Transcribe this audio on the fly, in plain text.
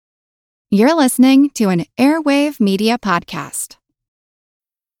You're listening to an Airwave Media Podcast.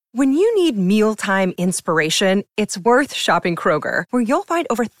 When you need mealtime inspiration, it's worth shopping Kroger, where you'll find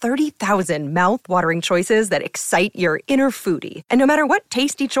over 30,000 mouth-watering choices that excite your inner foodie. And no matter what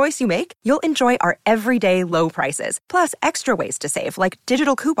tasty choice you make, you'll enjoy our everyday low prices, plus extra ways to save, like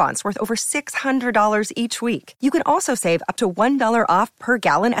digital coupons worth over $600 each week. You can also save up to $1 off per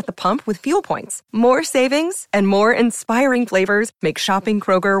gallon at the pump with fuel points. More savings and more inspiring flavors make shopping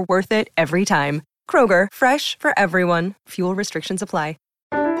Kroger worth it every time. Kroger, fresh for everyone. Fuel restrictions apply.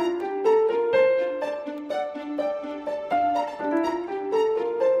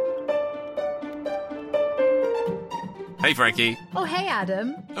 Hey, Frankie. Oh, hey,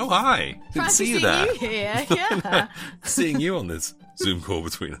 Adam. Oh, hi. Good to see you there. You here. Yeah. Seeing you on this Zoom call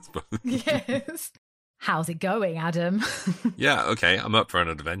between us both. Yes. How's it going, Adam? Yeah, okay. I'm up for an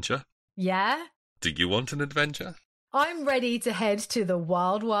adventure. Yeah? Do you want an adventure? I'm ready to head to the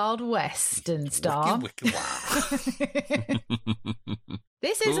wild, wild west and star. Wicked, wow.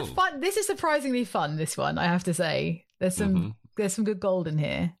 This is This is surprisingly fun, this one, I have to say. There's some good gold in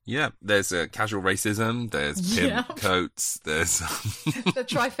here. Yeah, there's casual racism, there's pimp coats, there's the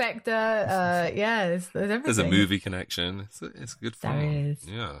trifecta, there's everything. There's a movie connection. It's good fun. There is.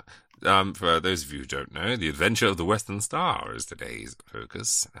 Yeah. For those of you who don't know, The Adventure of the Western Star is today's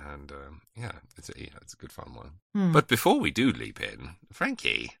focus, and it's a good fun one. But before we do leap in,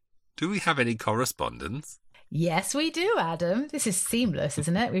 Frankie, do we have any correspondence? Yes, we do, Adam. This is seamless,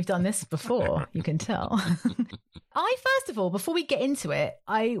 isn't it? We've done this before, you can tell. First of all, before we get into it,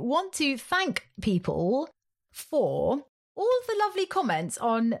 I want to thank people for all the lovely comments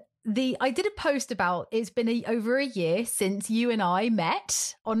on I did a post about it's been over a year since you and I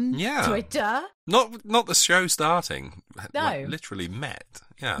met on Twitter. Not the show starting. No. Like, literally met.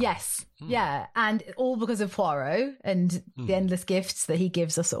 Yeah. Yes. Yeah. And all because of Poirot and the endless gifts that he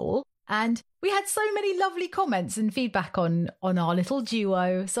gives us all. And we had so many lovely comments and feedback on our little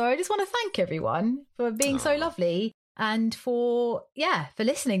duo. So I just want to thank everyone for being so lovely and for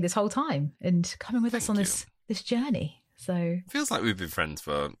listening this whole time and coming with us on this journey. So feels like we've been friends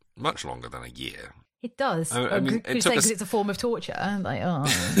for much longer than a year. It does. I mean, because it's a form of torture. I'm like,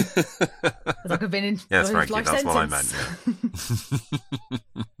 it's like I've been in Frankie, life that's sentence. what I meant.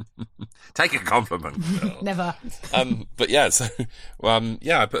 Yeah. Take a compliment. Never. But yeah, so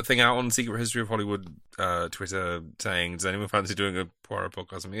I put a thing out on Secret History of Hollywood Twitter saying, does anyone fancy doing a Poirot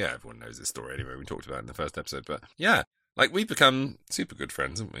podcast? I mean, yeah, everyone knows this story anyway. We talked about it in the first episode, but yeah, like we've become super good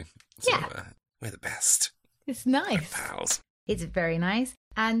friends, haven't we? So, we're the best. It's nice. We're pals. It's very nice.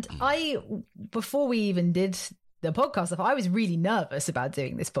 And before we even did the podcast stuff, I was really nervous about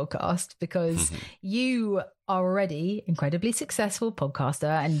doing this podcast because you are already incredibly successful podcaster,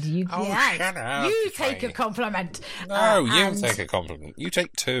 and you shut up, you take a compliment. No, you take a compliment. You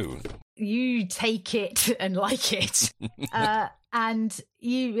take two. You take it and like it. And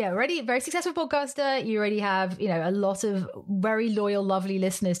you already very successful podcaster. You already have a lot of very loyal, lovely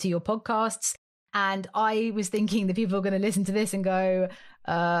listeners to your podcasts. And I was thinking that people are going to listen to this and go,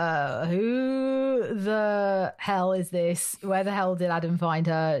 who the hell is this? Where the hell did Adam find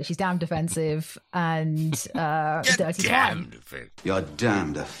her? She's damned offensive and dirty swine. You're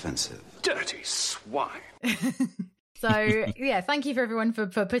damned offensive. Dirty swine. So, thank you for everyone for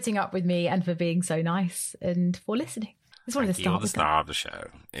putting up with me and for being so nice and for listening. Just wanted to start the with star of the show.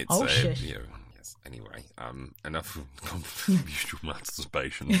 It's shush. Yes. Anyway, enough of usual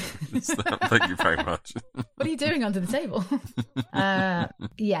masturbation. Thank you very much. What are you doing under the table?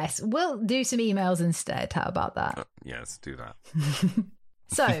 Yes, we'll do some emails instead. How about that? Yes, do that.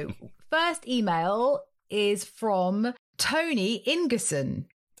 So, first email is from Tony Ingerson.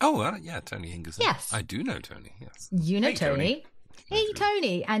 Oh, Tony Ingerson. Yes. I do know Tony, yes. You know Tony. Tony. Hey,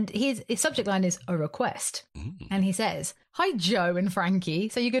 Tony. And his subject line is a request. And he says, hi, Joe and Frankie.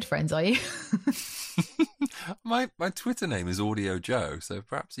 So you're good friends, are you? My Twitter name is Audio Joe, so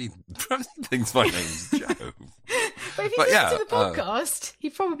perhaps he thinks my name's Joe. But if he listens to the podcast, he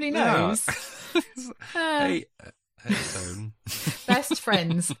probably knows. Hey, Tone. Best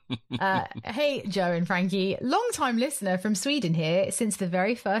friends. Hey, Joe and Frankie. Long-time listener from Sweden here since the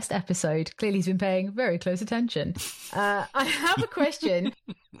very first episode. Clearly he's been paying very close attention. I have a question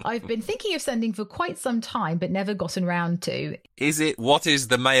I've been thinking of sending for quite some time, but never gotten round to. What is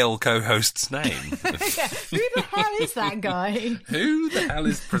the male co-host's name? Who the hell is that guy? Who the hell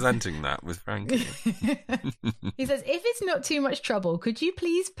is presenting that with Frankie? He says, if it's not too much trouble, could you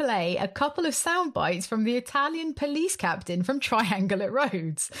please play a couple of sound bites from the Italian police captain from Triangle at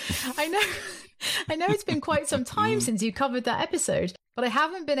Rhodes? I know it's been quite some time since you covered that episode, but I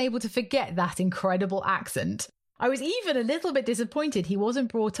haven't been able to forget that incredible accent. I was even a little bit disappointed he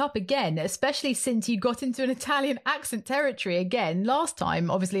wasn't brought up again, especially since you got into an Italian accent territory again last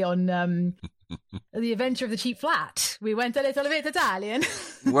time, obviously on The Adventure of the Cheap Flat. We went a little bit Italian.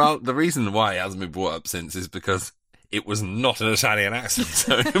 Well, the reason why it hasn't been brought up since is because it was not an Italian accent,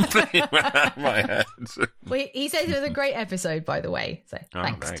 so it completely went out of my head. Well, he says it was a great episode, by the way. So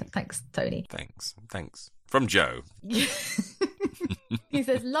thanks, Tony. Thanks. From Joe. He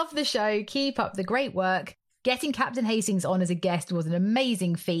says, love the show. Keep up the great work. Getting Captain Hastings on as a guest was an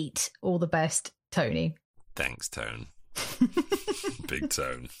amazing feat. All the best, Tony. Thanks, Tone. Big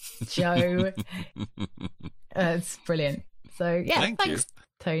Tone. Joe. It's brilliant. So, yeah, Thanks, you.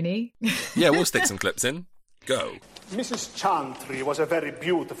 Tony. Yeah, we'll stick some clips in. Go. Mrs. Chantry was a very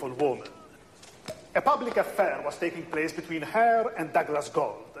beautiful woman. A public affair was taking place between her and Douglas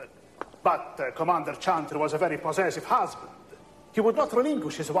Gold. But Commander Chantry was a very possessive husband. He would not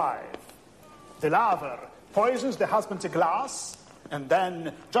relinquish his wife. The lover poisons the husband's glass, and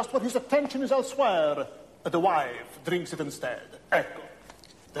then, just when his attention is elsewhere, the wife drinks it instead. Ecco.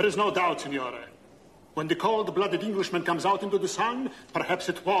 There is no doubt, signore. When the cold-blooded Englishman comes out into the sun, perhaps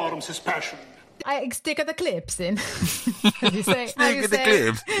it warms his passion. I stick the clips in. As you say. Stick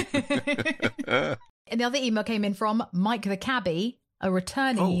the clips. And the other email came in from Mike the Cabbie, a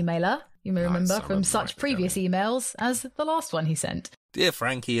returning emailer. You may remember from such previous emails as the last one he sent. Dear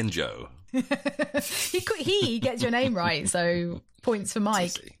Frankie and Joe. He gets your name right, so points for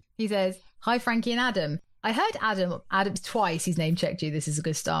Mike. He says, hi, Frankie and Adam. I heard Adam's twice he's name checked you. This is a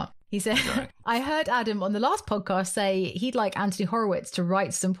good start. He said, okay. I heard Adam on the last podcast say he'd like Anthony Horowitz to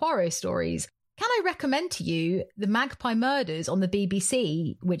write some Poirot stories. Can I recommend to you The Magpie Murders on the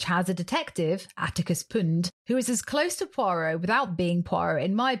BBC, which has a detective, Atticus Pund, who is as close to Poirot without being Poirot,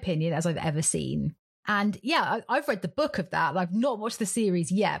 in my opinion, as I've ever seen. And yeah, I've read the book of that. I've not watched the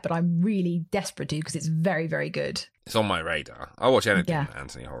series yet, but I'm really desperate to because it's very, very good. It's on my radar. I'll watch anything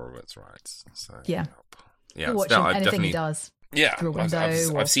Anthony Horowitz writes. So yeah. Yeah, watch anything he does. Yeah,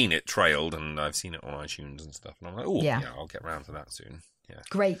 I've seen it trailed and I've seen it on iTunes and stuff. And I'm like, oh, yeah, I'll get around to that soon. Yeah.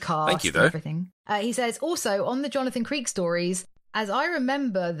 Great cast. Thank you, though. And everything. He says, also, on the Jonathan Creek stories, as I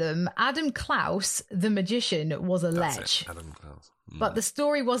remember them, Adam Klaus, the magician, was a lech. Adam Klaus. But the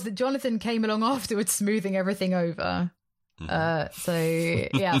story was that Jonathan came along afterwards, smoothing everything over. So,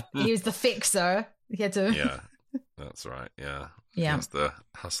 yeah, he was the fixer. He had to... Yeah, that's right, yeah. Yeah. He has to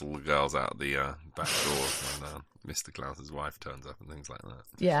hustle the girls out the back door when Mr. Klaus's wife turns up and things like that.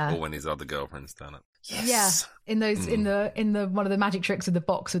 Yeah. Or when his other girlfriends turn up. Yes. Yeah. In those, in the one of the magic tricks of the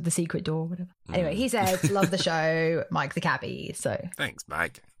box with the secret door or whatever. Anyway, he says, love the show, Mike the Cabbie. So thanks,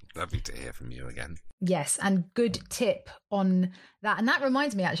 Mike. Lovely to hear from you again. Yes, and good tip on that. And that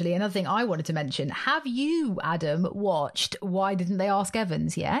reminds me, actually, another thing I wanted to mention. Have you, Adam, watched Why Didn't They Ask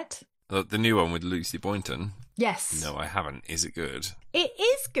Evans yet? The new one with Lucy Boynton? Yes. No, I haven't. Is it good? It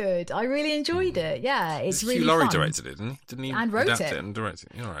is good. I really enjoyed it. Yeah, it's really Hugh Laurie fun. directed it, didn't he? Didn't he and wrote adapt it and direct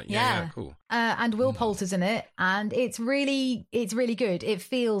it? All right. Yeah, cool. And Will Poulter's in it, and it's really good. It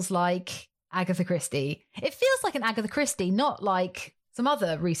feels like Agatha Christie. It feels like an Agatha Christie, not like some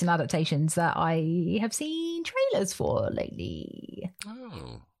other recent adaptations that I have seen trailers for lately.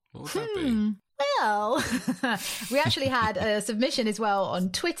 Oh, what would that be? Well, we actually had a submission as well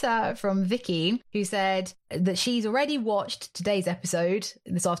on Twitter from Vicky, who said that she's already watched today's episode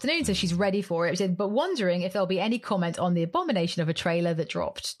this afternoon, so she's ready for it. She said, but wondering if there'll be any comment on the abomination of a trailer that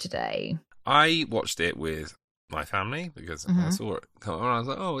dropped today. I watched it with my family because I saw it come on. I was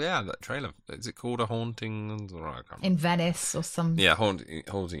like, oh yeah, that trailer. Is it called A Haunting in Venice or some? Yeah,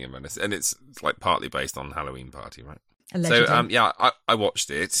 Haunting in Venice, and it's like partly based on Halloween Party, right? Allegedly. So yeah, I watched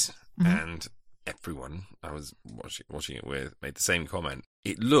it and. Everyone I was watching it with made the same comment.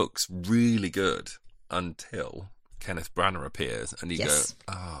 It looks really good until Kenneth Branagh appears, and you go,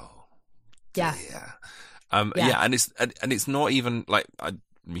 "Oh, yeah, yeah." And it's not even like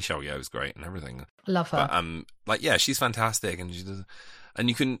Michelle Yeoh's great and everything. Love her. But like yeah, she's fantastic, and she does, and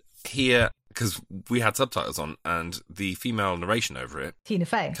you can hear because we had subtitles on, and the female narration over it, Tina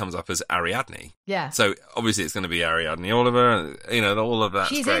Fey, comes up as Ariadne. Yeah. So obviously it's going to be Ariadne Oliver. You know, all of that.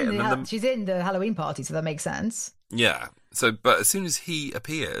 She's in the Halloween Party, so that makes sense. Yeah. So, but as soon as he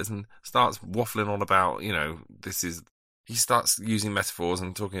appears and starts waffling on about, you know, he starts using metaphors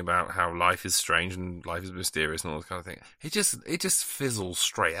and talking about how life is strange and life is mysterious and all this kind of thing. It just fizzles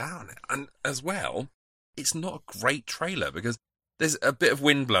straight out. And as well, it's not a great trailer because there's a bit of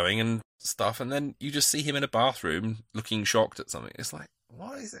wind blowing and stuff, and then you just see him in a bathroom looking shocked at something. It's like,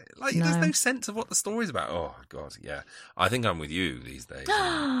 what is it? Like, there's no sense of what the story's about. Oh God, yeah. I think I'm with you these days.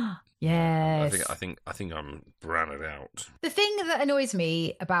 Yes. I think I'm branded out. The thing that annoys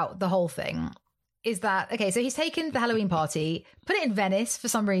me about the whole thing is that, okay, so he's taken the Halloween party, put it in Venice for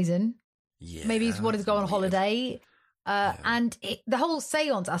some reason. Yeah. Maybe he's wanted to go on holiday. And the whole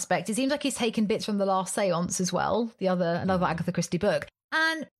seance aspect, it seems like he's taken bits from The Last Seance as well, another Agatha Christie book.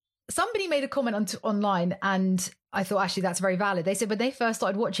 And somebody made a comment online, and I thought, actually, that's very valid. They said when they first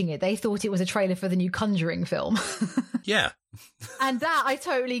started watching it, they thought it was a trailer for the new Conjuring film. Yeah. And that I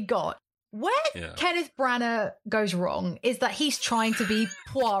totally got. Where Kenneth Branagh goes wrong is that he's trying to be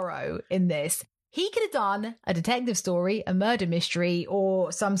Poirot in this. He could have done a detective story, a murder mystery,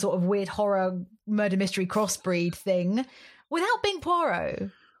 or some sort of weird horror murder mystery crossbreed thing without being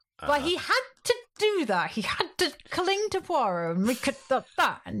Poirot. But he had to do that. He had to cling to Poirot and make it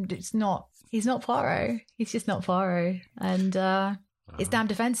that. And he's not Poirot. He's just not Poirot. And it's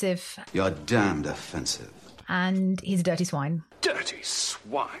damned offensive. You're damned offensive. And he's a dirty swine. Dirty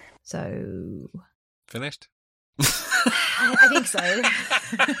swine. So... Finished? I think so.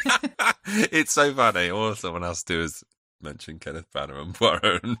 It's so funny. All someone else do is mention Kenneth Branagh and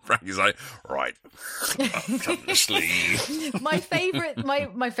Poirot, and Frankie's like, right, up the sleeve. My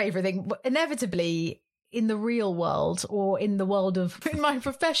favorite thing, inevitably in the real world or in the world of in my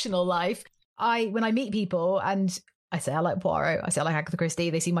professional life, when I meet people and I say I like Poirot, I say I like Agatha Christie,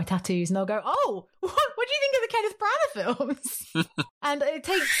 they see my tattoos and they'll go, oh, what do you think of the Kenneth Branagh films? And it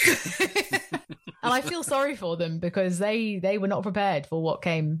takes... And I feel sorry for them because they were not prepared for what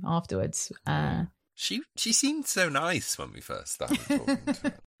came afterwards. She seemed so nice when we first started talking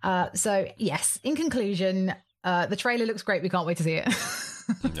to her. So, yes, in conclusion, the trailer looks great. We can't wait to see it.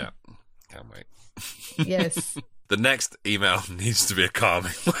 Yeah, can't wait. Yes. The next email needs to be a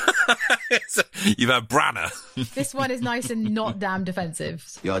calming one. You've had Branagh. This one is nice and not damn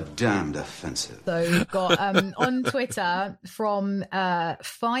defensive. You're damned offensive. So we've got on Twitter from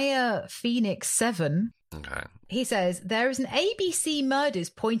Fire Phoenix 7. Okay. He says, there is an ABC Murders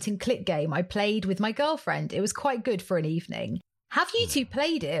point and click game I played with my girlfriend. It was quite good for an evening. Have you two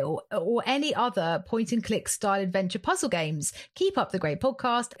played it or any other point and click style adventure puzzle games? Keep up the great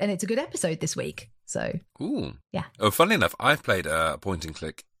podcast, and it's a good episode this week. So, ooh, yeah. Oh, funnily enough, I've played a point and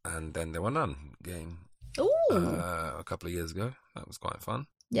click and then there were none game. Ooh. A couple of years ago. That was quite fun.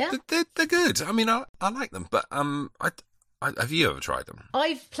 Yeah, they're good. I mean, I like them, but have you ever tried them?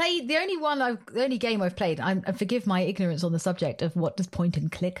 I've played the only game I've played. I forgive my ignorance on the subject of what does point and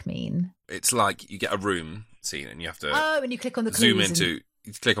click mean. It's like you get a room scene and you have to and you click on the zoom clues into.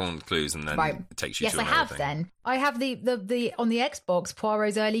 You click on the clues and then it takes you to another thing. Yes, I have then. I have the on the Xbox,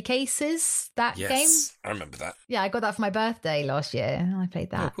 Poirot's Early Cases, that game. Yes, I remember that. Yeah, I got that for my birthday last year. I played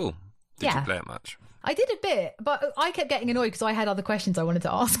that. Oh, cool. Did you play it much? I did a bit, but I kept getting annoyed because I had other questions I wanted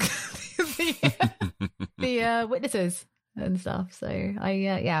to ask the witnesses and stuff. So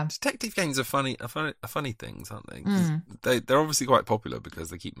detective games are funny things, aren't they? They're obviously quite popular because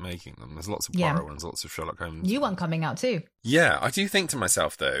they keep making them. There's lots of Poirot ones, lots of Sherlock Holmes. New one coming out too. Yeah, I do think to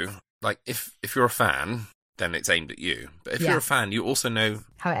myself though, like if you're a fan, then it's aimed at you. But if you're a fan, you also know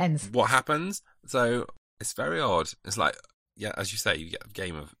how it ends, what happens. So it's very odd. It's like, yeah, as you say, you get a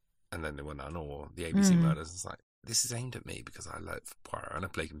game of, and then there were none, or the ABC Murders. It's like, this is aimed at me because I love Poirot and I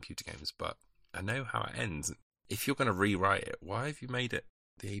play computer games, but I know how it ends. If you're going to rewrite it, why have you made it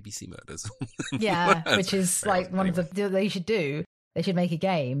the ABC Murders? Yeah, which is like one of the they should do. They should make a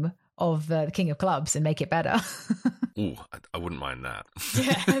game of the King of Clubs and make it better. Ooh, I wouldn't mind that.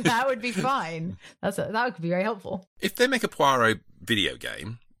 Yeah, that would be fine. That would be very helpful. If they make a Poirot video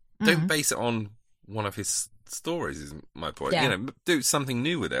game, don't base it on one of his stories. Is my point. Yeah. You know, do something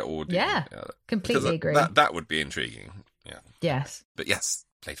new with it, or completely agree. That would be intriguing. Yeah. Yes. But yes,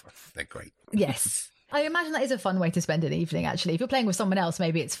 play one. They're great. Yes. I imagine that is a fun way to spend an evening, actually. If you're playing with someone else,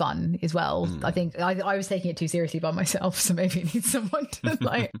 maybe it's fun as well. I think I was taking it too seriously by myself, so maybe it needs someone to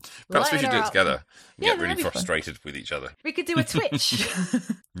like... Perhaps we should do it together and get really fun. Frustrated with each other. We could do a Twitch.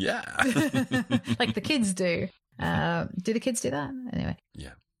 Yeah. Like the kids do. Do the kids do that? Anyway.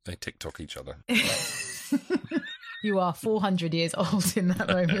 Yeah, they TikTok each other. You are 400 years old in that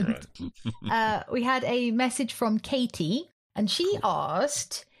moment. We had a message from Katie, and she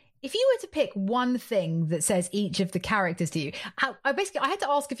asked... if you were to pick one thing that says each of the characters to you, I had to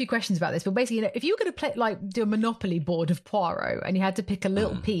ask a few questions about this, but basically, if you were going to do a Monopoly board of Poirot and you had to pick a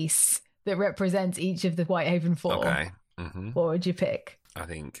little piece that represents each of the Whitehaven Four, okay. What would you pick? I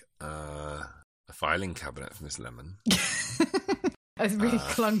think a filing cabinet for Miss Lemon. A really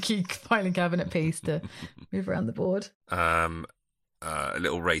clunky filing cabinet piece to move around the board. A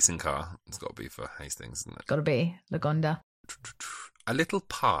little racing car. It's got to be for Hastings, isn't it? Got to be Lagonda. A little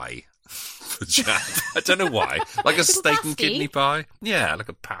pie for Jack. I don't know why. Like a steak pasty? and kidney pie. Yeah, like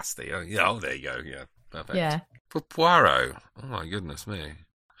a pasty. Oh, yeah. Oh, there you go. Yeah, perfect. Yeah. For Poirot, oh my goodness me.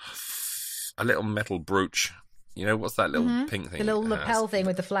 a little metal brooch. You know, what's that little pink thing? The little lapel thing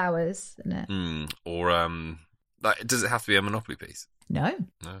with the flowers, isn't it? Or, like, does it have to be a Monopoly piece? No.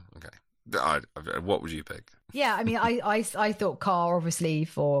 No? Okay. What would you pick? Yeah, I mean, I thought car, obviously,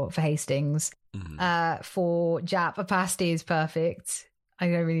 for Hastings. For Jap, a pasty is perfect. I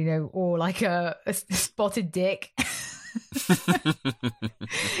don't really know. Or like a spotted dick.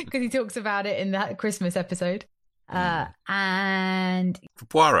 Because he talks about it in that Christmas episode. And For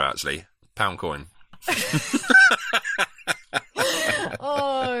Poirot, actually, £1 coin.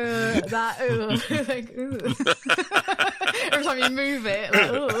 Oh, that like, ooh. Every time you move it,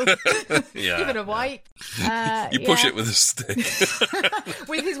 like, ooh. Give it a wipe. You push it with a stick.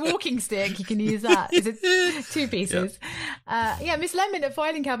 With his walking stick, you can use that. Is it 2 pieces? Yeah, Miss Lemon at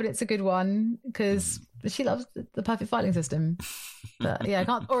filing cabinet's a good one because she loves the perfect filing system. But yeah, I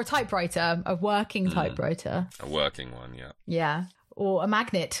can't. Or a typewriter, a working typewriter. A working one, yeah. Yeah, or a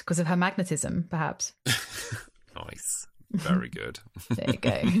magnet because of her magnetism, perhaps. Nice. Very good. There you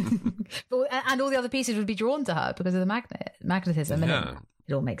go. And all the other pieces would be drawn to her because of the magnetism. Yeah. And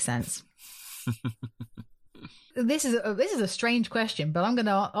it all makes sense. This is a strange question, but I'm going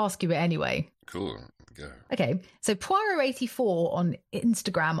to ask you it anyway. Cool. Go. Okay. So Poirot84 on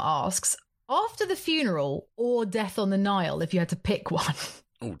Instagram asks, after the funeral or Death on the Nile, if you had to pick one?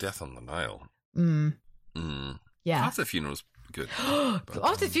 Oh, Death on the Nile. Yeah. After the funeral's good.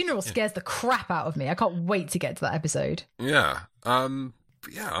 After the funeral scares the crap out of me. I can't wait to get to that episode. Yeah.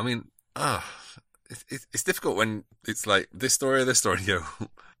 Yeah, I mean, it's difficult when it's like this story or this story. You go,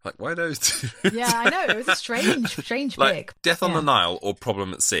 like, why those two? Yeah, I know. It was a strange like, pick. Death on the Nile or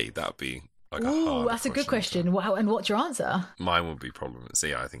Problem at Sea. That would be like a hard that's a good question. And what's your answer? Mine would be Problem at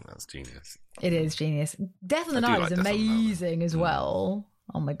Sea. I think that's genius. It is genius. Death on the Nile is amazing as well.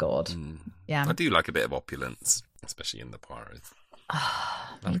 Oh my God. Yeah. I do like a bit of opulence, especially in the Poirot.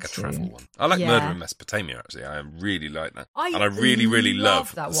 I like a too. travel one. I like Murder in Mesopotamia, actually. I really like that. And I really, really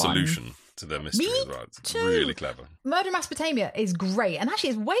love that the solution to the mystery as well. It's really clever. Murder in Mesopotamia is great. And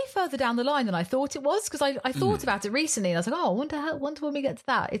actually, it's way further down the line than I thought it was because I thought about it recently and I was like, oh, I wonder when we get to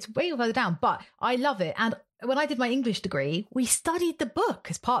that. It's way further down, but I love it. And when I did my English degree, we studied the book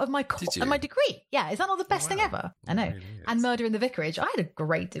as part of my degree. Yeah, is that not the best thing ever? I know. Really and Murder in the Vicarage. I had a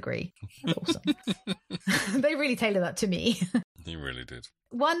great degree. That's awesome. They really tailored that to me. You really did.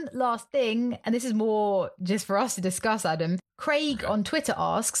 One last thing, and this is more just for us to discuss, Adam. Craig on Twitter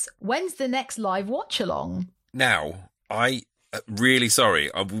asks, when's the next live watch-along? Now, I really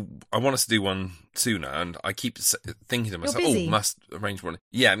sorry. I want us to do one sooner, and I keep thinking to myself, must arrange one.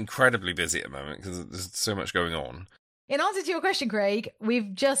 Yeah, I'm incredibly busy at the moment because there's so much going on. In answer to your question, Craig,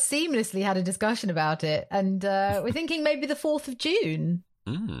 we've just seamlessly had a discussion about it, and we're thinking maybe the 4th of June.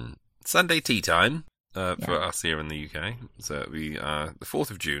 Sunday tea time. For us here in the UK. So it'll be the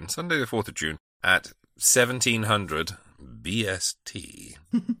 4th of June, Sunday the 4th of June at 1700 BST.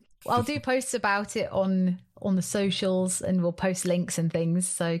 Well, I'll do posts about it on the socials and we'll post links and things,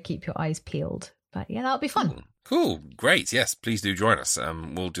 so keep your eyes peeled. But yeah, that'll be fun. Cool. Great. Yes, please do join us.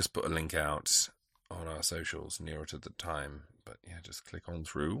 We'll just put a link out on our socials nearer to the time. But yeah, just click on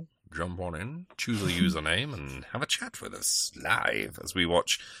through, jump on in, choose a username and have a chat with us live as we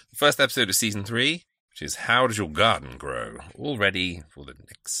watch the first episode of season 3. Which is How Does Your Garden Grow? All ready for the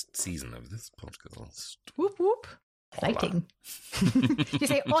next season of this podcast. Whoop, whoop. Exciting. You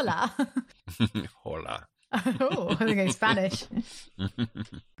say hola? Hola. Oh, I think it's Spanish.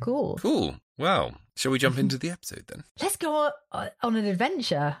 Cool. Cool. Well, shall we jump into the episode then? Let's go on an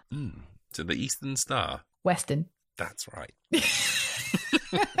adventure. To the Eastern Star. Western. That's right.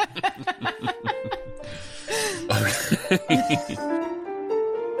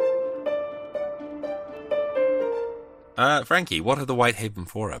 Frankie, what are the Whitehaven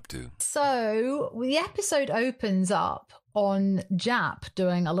 4 up to? So the episode opens up on Jap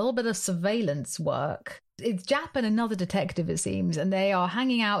doing a little bit of surveillance work. It's Jap and another detective, it seems, and they are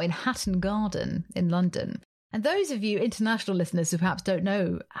hanging out in Hatton Garden in London. And those of you international listeners who perhaps don't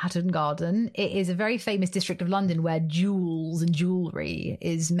know Hatton Garden, it is a very famous district of London where jewels and jewellery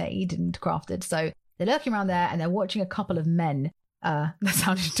is made and crafted. So they're lurking around there and they're watching a couple of men. That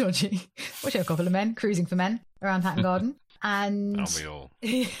sounded dodgy. Watching a couple of men, cruising for men around Hatton Garden. And aren't we all?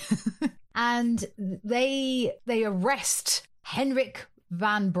 And they arrest Henrik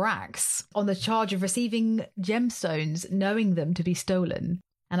Van Brax on the charge of receiving gemstones, knowing them to be stolen.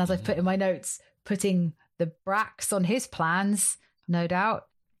 And as I've put in my notes, putting the Brax on his plans, no doubt.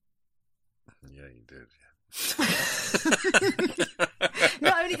 Yeah, you did.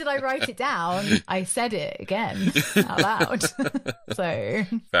 Not only did I write it down, I said it again out loud. So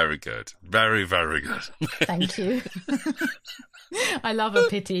very good. Very, very good. Thank you. I love a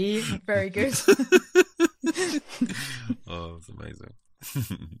pity. Very good. Oh, it's amazing.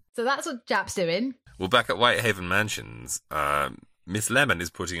 So that's what Jap's doing. Well, back at Whitehaven Mansions, Miss Lemon is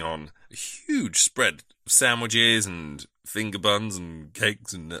putting on a huge spread of sandwiches and finger buns and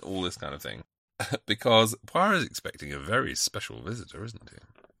cakes and all this kind of thing. Because Poirot's expecting a very special visitor, isn't he?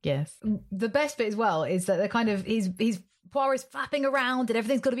 Yes. The best bit as well is that they're kind of, he's Poirot's flapping around and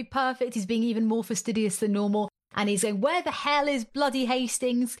everything's got to be perfect. He's being even more fastidious than normal. And he's saying, where the hell is bloody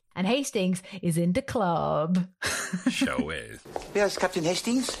Hastings? And Hastings is in the club. Show is. Where's Captain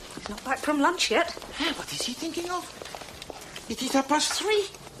Hastings? Not back from lunch yet. What is he thinking of? It is 3:30.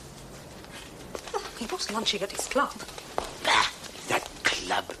 Oh, he was lunching at his club. Bah, that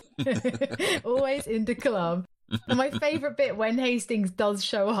club. Always in the club. And my favourite bit when Hastings does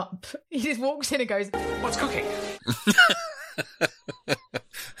show up, he just walks in and goes, "What's cooking?"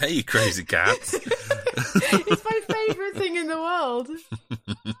 Hey, you crazy cats. It's my favourite thing in the world.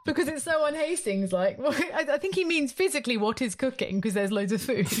 Because it's so un-Hastings-like. Well, I think he means physically what is cooking, because there's loads of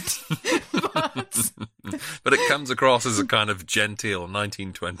food. But it comes across as a kind of genteel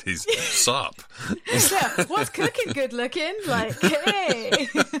 1920s sup. Yeah, what's cooking good looking? Like, hey.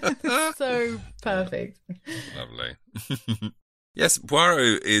 So perfect. Lovely. Yes,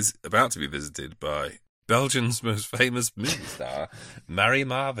 Poirot is about to be visited by Belgium's most famous movie star, Marie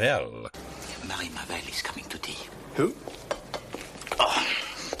Marvell. Marie Marvell is coming to tea. Who? Oh,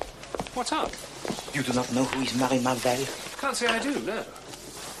 What's up? you do not know who is Marie Marvell? Can't say I do, no.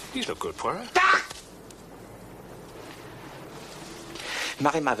 He's no good, Poirot.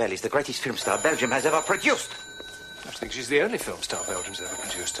 Marie Marvell is the greatest film star Belgium has ever produced. I think she's the only film star Belgium's ever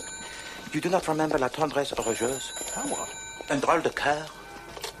produced. You do not remember La Tendresse Heureuse? Oh, what? Un drôle de cœur?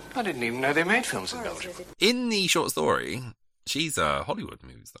 I didn't even know they made films in Belgium. In the short story, she's a Hollywood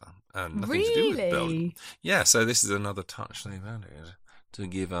movie star and nothing to do with Belgium. Really? Yeah, so this is another touch they've added to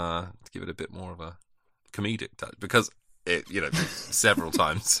give it a bit more of a comedic touch, because it, several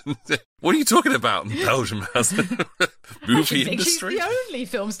times. What are you talking about? Belgium has a movie think industry. She's the only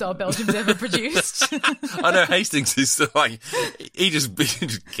film star Belgium's ever produced. I know Hastings is like he just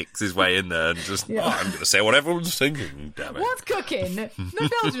kicks his way in there and just I'm going to say what everyone's thinking. Damn it! What's cooking? No,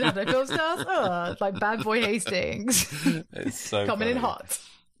 Belgium have no film stars. Oh, it's like Bad Boy Hastings. It's so Coming in funny. hot.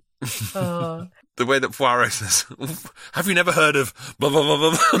 Oh. The way that Poirot says, have you never heard of blah, blah, blah,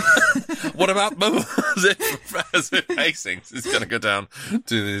 blah, blah? What about blah, blah, blah? As if Hastings is going to go down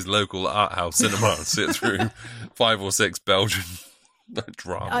to his local art house cinema and sit through 5 or 6 Belgian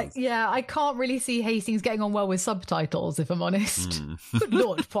dramas. I can't really see Hastings getting on well with subtitles, if I'm honest. Good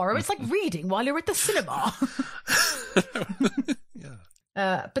Lord, Poirot, it's like reading while you're at the cinema.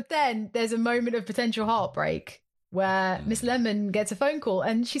 But then there's a moment of potential heartbreak where Miss Lemon gets a phone call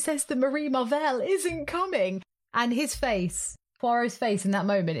and she says that Marie Marvell isn't coming. And his face, Poirot's face in that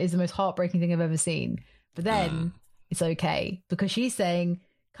moment, is the most heartbreaking thing I've ever seen. But then it's okay, because she's saying,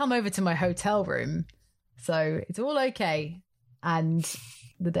 come over to my hotel room. So it's all okay. And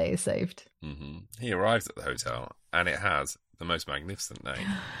the day is saved. Mm-hmm. He arrives at the hotel and it has the most magnificent name.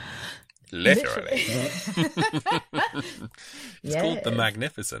 Literally. It's called The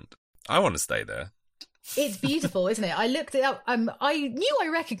Magnificent. I want to stay there. It's beautiful, isn't it? I looked it up. I knew I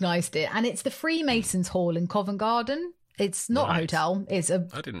recognised it, and it's the Freemasons Hall in Covent Garden. It's not a hotel. It's a.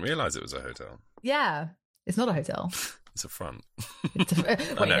 I didn't realise it was a hotel. Yeah, it's not a hotel. It's a front. Wait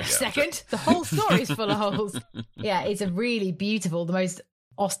a second. The whole story's full of holes. Yeah, it's a really beautiful, the most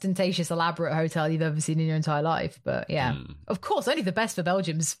ostentatious, elaborate hotel you've ever seen in your entire life. But yeah, of course, only the best for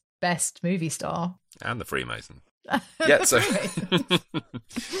Belgium's best movie star. And the Freemason. Yeah, so.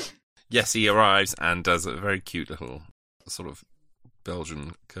 Yes, he arrives and does a very cute little sort of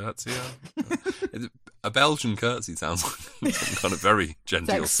Belgian curtsy. A Belgian curtsy sounds like some kind of very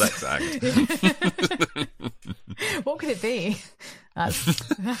genteel sex act. What could it be? That's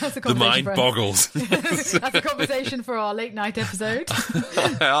a The mind boggles. That's a conversation for our late night episode.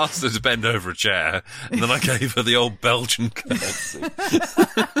 I asked her to bend over a chair, and then I gave her the old Belgian curtsy.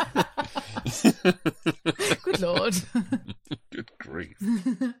 Good Lord. Good grief.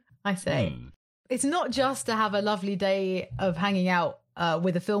 I say. It's not just to have a lovely day of hanging out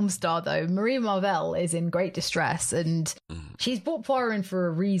with a film star, though. Marie Marvell is in great distress, and she's brought Poirot in for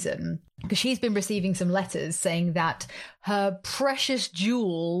a reason, because she's been receiving some letters saying that her precious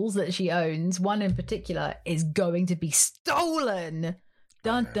jewels that she owns, one in particular, is going to be stolen.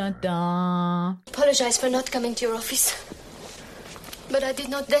 Dun, dun, dun. Apologize for not coming to your office, but I did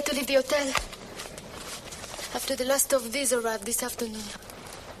not dare to leave the hotel after the last of these arrived this afternoon.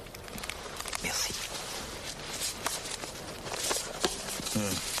 Merci.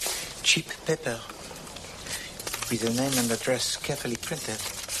 Cheap pepper. with the name and address carefully printed.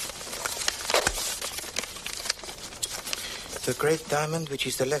 The great diamond, which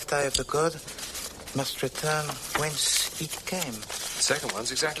is the left eye of the god, must return whence it came. The second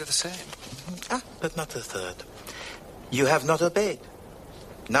one's exactly the same. But not the third. You have not obeyed.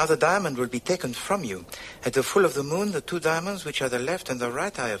 Now the diamond will be taken from you. At the full of the moon, the two diamonds, which are the left and the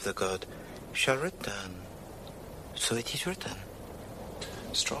right eye of the god, shall return. So it is written.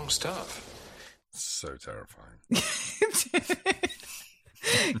 Strong stuff. So terrifying.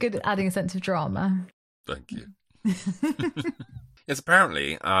 Good at adding a sense of drama. Thank you. Yes,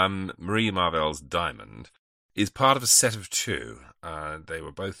 apparently, Marie Marvell's diamond is part of a set of two. They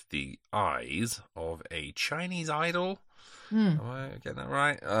were both the eyes of a Chinese idol. Am I getting that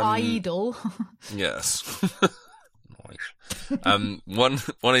right? Idol. Yes. Nice.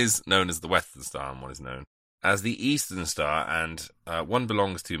 One is known as the Western Star, and one is known as the Eastern Star, and one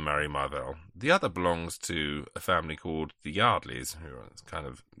belongs to Marie Marvell. The other belongs to a family called the Yardleys, who are kind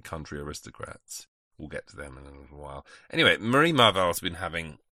of country aristocrats. We'll get to them in a little while. Anyway, Marie Marvell's been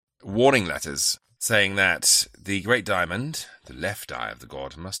having warning letters saying that the great diamond, the left eye of the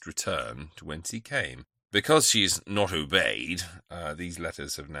god, must return to whence he came. Because she's not obeyed, these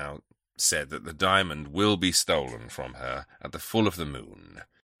letters have now said that the diamond will be stolen from her at the full of the moon.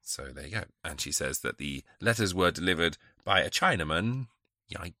 So there you go. And she says that the letters were delivered by a Chinaman.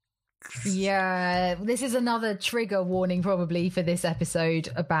 Yikes. Yeah, this is another trigger warning probably for this episode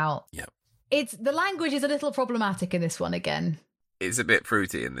about... Yep. The language is a little problematic in this one again. It's a bit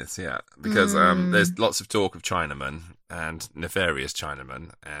fruity in this, yeah, because there's lots of talk of Chinamen and nefarious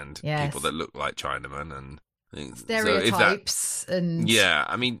Chinamen and people that look like Chinamen and things. Stereotypes and yeah,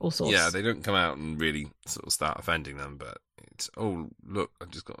 I mean, all sorts. Yeah, they don't come out and really sort of start offending them, but it's look, I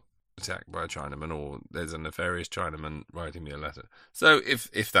just got attacked by a Chinaman, or there's a nefarious Chinaman writing me a letter. So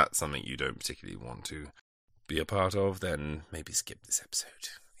if that's something you don't particularly want to be a part of, then maybe skip this episode.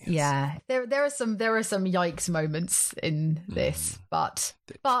 Yes. Yeah, there are some yikes moments in this, but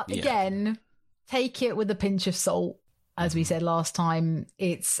again, take it with a pinch of salt, as we said last time.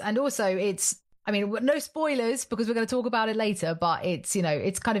 I mean, no spoilers because we're going to talk about it later, but it's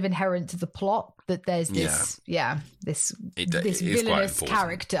kind of inherent to the plot that there's this this villainous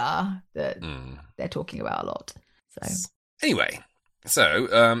character that they're talking about a lot. So anyway.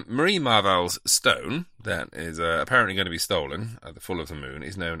 So, Marie Marvell's stone, that is apparently going to be stolen at the full of the moon,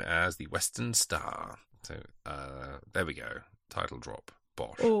 is known as the Western Star. So, there we go. Title drop.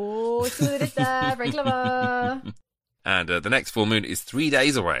 Bosh. Oh, very clever. And the next full moon is 3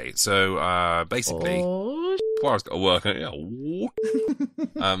 days away. So, basically, Poirot's got to work out.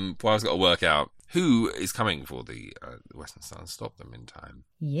 Poirot's got to work out who is coming for the Western Star and stop them in time.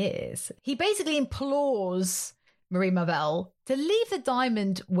 Yes. He basically implores Marie Marvell to leave the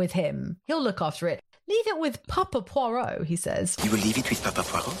diamond with him. He'll look after it. Leave it with Papa Poirot, he says. You will leave it with Papa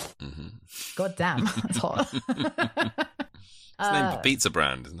Poirot? Mm-hmm. God damn, that's hot. It's the name of a pizza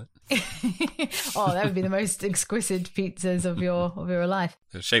brand, isn't it? Oh, that would be the most exquisite pizzas of your life.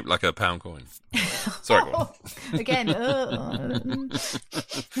 They're shaped like a pound coin. Sorry, go on. Again.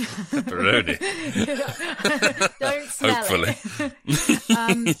 Pepperoni. Don't smell Hopefully.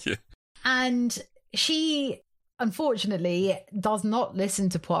 it. And she, unfortunately, does not listen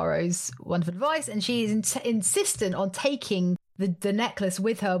to Poirot's wonderful advice, and she is insistent on taking the necklace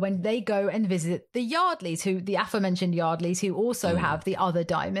with her when they go and visit the Yardleys, the aforementioned Yardleys, who also have the other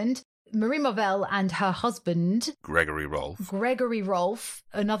diamond. Marie Marvell and her husband, Gregory Rolfe,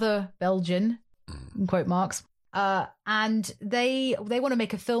 another Belgian, in quote marks, and they want to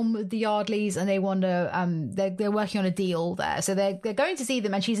make a film with the Yardleys, and they want to they're working on a deal there, so they're going to see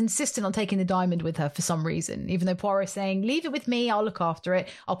them, and she's insistent on taking the diamond with her for some reason, even though Poirot's saying, leave it with me, I'll look after it,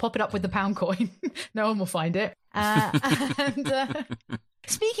 I'll pop it up with the pound coin. No one will find it.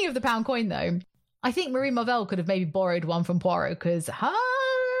 Speaking of the pound coin, though, I think Marie Marvell could have maybe borrowed one from Poirot, because her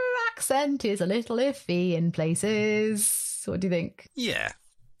accent is a little iffy in places. What do you think? Yeah,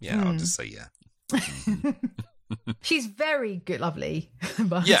 I'll just say yeah. She's very good, lovely.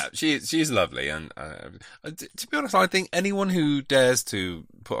 But... Yeah, she's lovely, and to be honest, I think anyone who dares to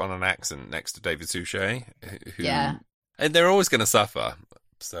put on an accent next to David Suchet, and they're always going to suffer.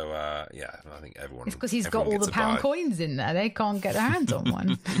 So I think everyone. It's because he's got all the pound coins in there; they can't get their hands on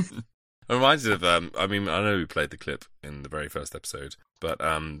one. It reminds me of, I know we played the clip in the very first episode, but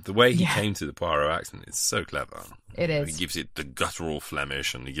the way he came to the Poirot accent is so clever. It is. He gives it the guttural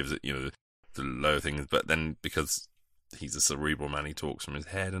Flemish, and he gives it, the low things, but then because he's a cerebral man, he talks from his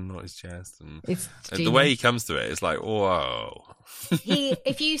head and not his chest, and the way he comes to it, it's like, whoa.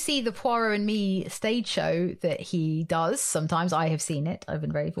 If you see the Poirot and Me stage show that he does, sometimes I have seen it, I've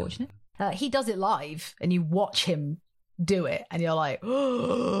been very fortunate. He does it live, and you watch him do it, and you're like,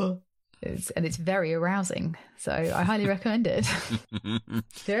 oh, it's very arousing. So I highly recommend it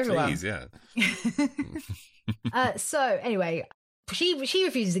to everyone. Please, yeah. So anyway, she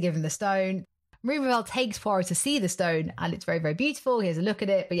refuses to give him the stone. Marie Revell takes Poirot to see the stone, and it's very, very beautiful. He has a look at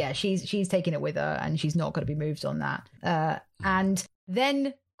it, but yeah, she's taking it with her, and she's not going to be moved on that. And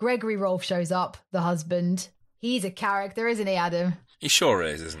then Gregory Rolfe shows up, the husband. He's a character, isn't he, Adam? He sure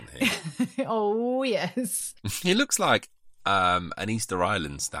is, isn't he? Oh, yes. He looks like an Easter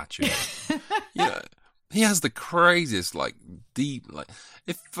Island statue. He has the craziest, deep,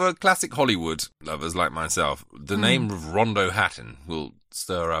 if for classic Hollywood lovers like myself, the name of Rondo Hatton will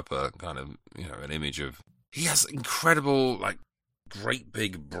stir up a kind of, an image of. He has incredible, great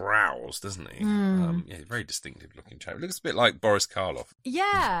big brows, doesn't he? Very distinctive looking chap. Looks a bit like Boris Karloff.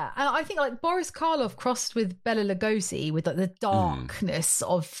 Yeah, and I think Boris Karloff crossed with Bela Lugosi with the darkness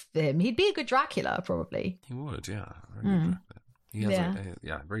of him. He'd be a good Dracula, probably. He would, yeah. Very good Dracula. He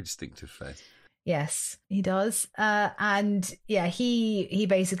has a very distinctive face. Yes, he does. And yeah, he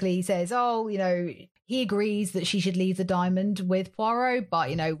basically says, he agrees that she should leave the diamond with Poirot, but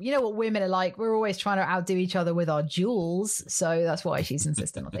you know what women are like. We're always trying to outdo each other with our jewels, so that's why she's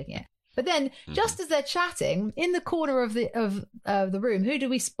insistent on taking it. But then, just as they're chatting in the corner of the room, who do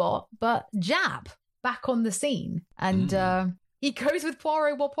we spot? But Jab back on the scene, and he goes with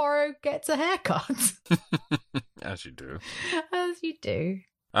Poirot while Poirot gets a haircut. As you do. As you do.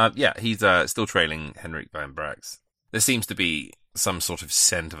 He's still trailing Henrik van Brax. There seems to be some sort of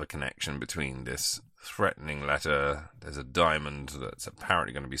scent of a connection between this threatening letter. There's a diamond that's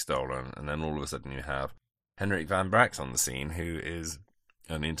apparently going to be stolen, and then all of a sudden you have Henrik van Brax on the scene, who is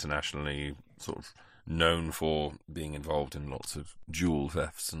an internationally sort of known for being involved in lots of jewel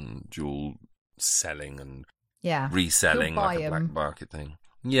thefts and jewel selling and reselling, like a black market thing.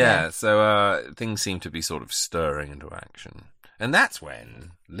 So things seem to be sort of stirring into action. And that's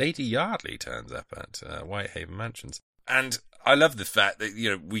when Lady Yardley turns up at Whitehaven Mansions. And I love the fact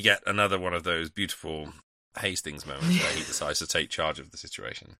that, we get another one of those beautiful Hastings moments where he decides to take charge of the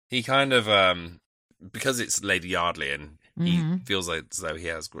situation. He kind of, because it's Lady Yardley and he feels as though he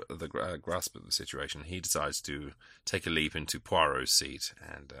has the grasp of the situation, he decides to take a leap into Poirot's seat.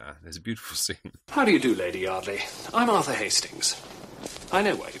 And there's a beautiful scene. How do you do, Lady Yardley? I'm Arthur Hastings. I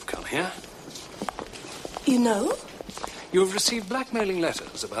know why you've come here. You know? You have received blackmailing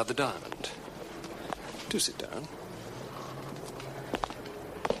letters about the diamond. Do sit down.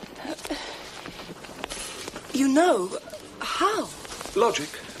 You know? How? Logic,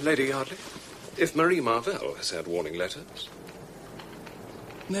 Lady Yardley. If Marie Marvell has had warning letters.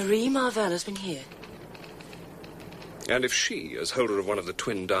 Marie Marvell has been here. And if she, as holder of one of the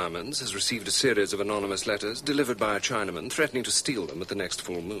twin diamonds, has received a series of anonymous letters delivered by a Chinaman threatening to steal them at the next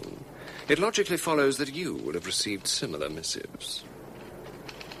full moon, it logically follows that you would have received similar missives.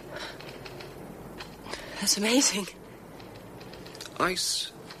 That's amazing.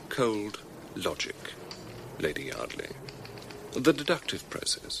 Ice cold logic, Lady Yardley. The deductive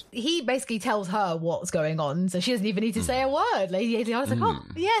process. He basically tells her what's going on, so she doesn't even need to say a word. Lady Yardley's like, oh,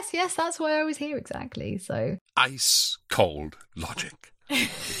 yes, that's why I was here exactly. So ice cold logic. Do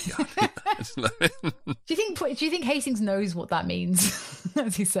you think Hastings knows what that means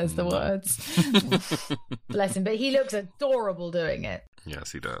as he says the words? Bless him, but he looks adorable doing it.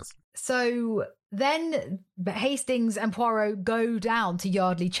 Yes, he does. So then Hastings and Poirot go down to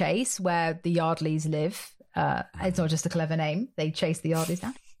Yardley Chase, where the Yardleys live. It's not just a clever name. They chase the Yardleys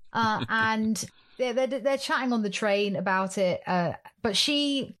down. And they're chatting on the train about it. But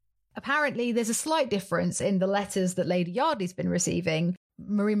apparently there's a slight difference in the letters that Lady Yardley's been receiving.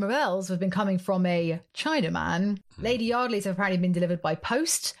 Marie Marvell's have been coming from a Chinaman. Lady Yardley's have apparently been delivered by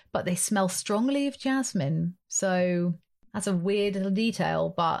post, but they smell strongly of jasmine. So that's a weird little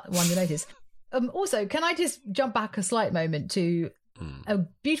detail, but one to notice. Also, can I just jump back a slight moment to a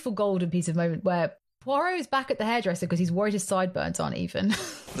beautiful golden piece of moment where Poirot is back at the hairdresser because he's worried his sideburns aren't even.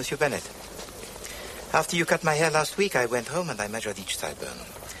 Monsieur Bennet, after you cut my hair last week, I went home and I measured each sideburn.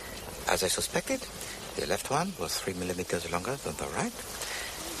 As I suspected, the left one was 3 millimeters longer than the right.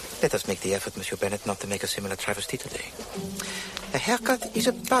 Let us make the effort, Monsieur Bennet, not to make a similar travesty today. A haircut is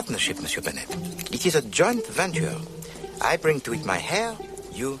a partnership, Monsieur Bennet. It is a joint venture. I bring to it my hair,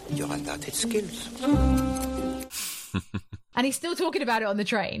 you your undoubted skills. And he's still talking about it on the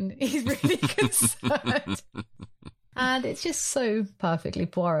train. He's really concerned. And it's just so perfectly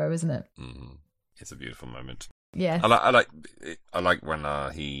Poirot, isn't it? It's a beautiful moment. Yeah. I like when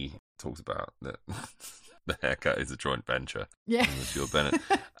he talks about that the haircut is a joint venture. Yeah. Monsieur Bennet.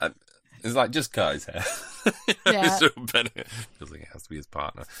 It's like, just cut his hair. Yeah. So better. Feels like it has to be his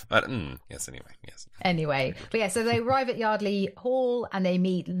partner. But yes, Anyway, but yeah, so they arrive at Yardley Hall and they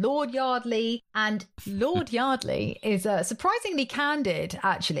meet Lord Yardley. And Lord Yardley is surprisingly candid,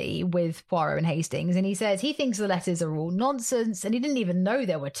 actually, with Poirot and Hastings. And he says he thinks the letters are all nonsense. And he didn't even know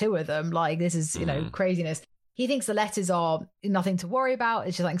there were two of them. Like, this is, craziness. He thinks the letters are nothing to worry about.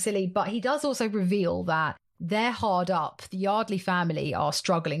 It's just something silly. But he does also reveal that they're hard up. The Yardley family are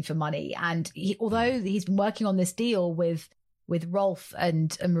struggling for money. And although he's been working on this deal with Rolf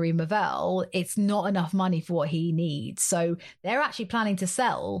and Marie Marvell, it's not enough money for what he needs. So they're actually planning to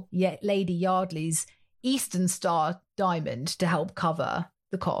sell Lady Yardley's Eastern Star diamond to help cover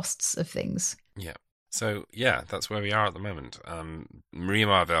the costs of things. Yeah. So, yeah, that's where we are at the moment. Marie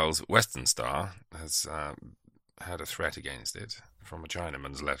Marvell's Western Star has had a threat against it from a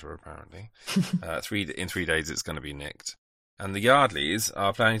Chinaman's letter, apparently. In 3 days, it's going to be nicked. And the Yardleys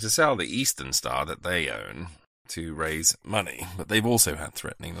are planning to sell the Eastern Star that they own to raise money, but they've also had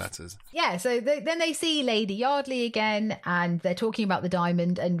threatening letters. Yeah, so then they see Lady Yardley again, and they're talking about the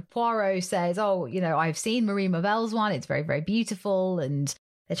diamond, and Poirot says, I've seen Marie Marvell's one, it's very, very beautiful, and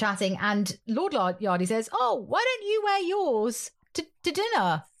they're chatting, and Lord Yardley says, why don't you wear yours to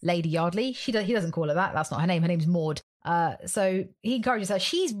dinner, Lady Yardley? He doesn't call her that, that's not her name, her name's Maud. So he encourages her.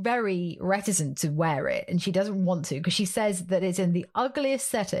 She's very reticent to wear it, and she doesn't want to because she says that it's in the ugliest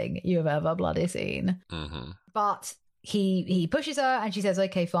setting you have ever bloody seen. Mm-hmm. But he pushes her, and she says,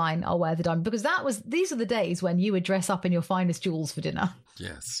 "Okay, fine, I'll wear the diamond," because these are the days when you would dress up in your finest jewels for dinner.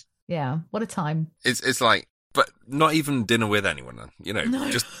 Yes. Yeah, what a time. It's like, but not even dinner with anyone, No.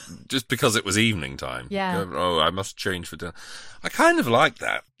 just because it was evening time. Yeah. I must change for dinner. I kind of like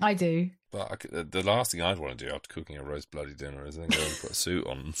that. I do. But the last thing I'd want to do after cooking a roast bloody dinner is then go and put a suit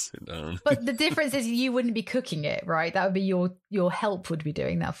on and sit down. But the difference is you wouldn't be cooking it, right? That would be your help would be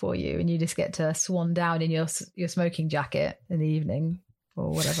doing that for you, and you just get to swan down in your smoking jacket in the evening or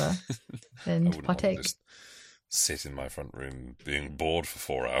whatever and partake. Just sit in my front room being bored for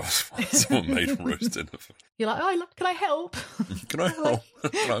 4 hours while someone made a roast dinner. You're like, can I help? Can I help?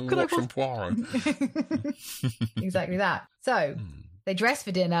 I'm watching Poirot. Exactly that. So they dress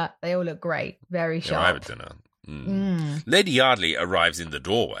for dinner. They all look great. Very sharp. They arrive at dinner. Lady Yardley arrives in the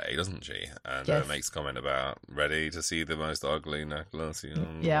doorway, doesn't she? And makes comment about ready to see the most ugly necklace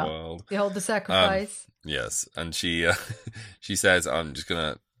in the world. Behold the sacrifice. Yes, and she says, "I'm just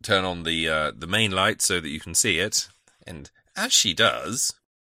gonna turn on the main light so that you can see it." And as she does,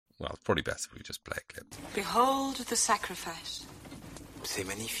 well, it's probably best if we just play a clip. Behold the sacrifice. C'est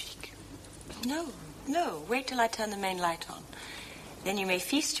magnifique. No. Wait till I turn the main light on. Then you may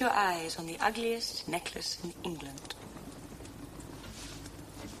feast your eyes on the ugliest necklace in England.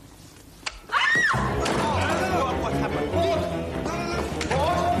 What happened?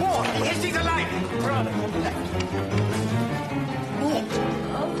 More! Is he alive? Brother, left.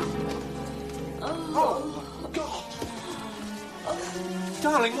 Oh, God!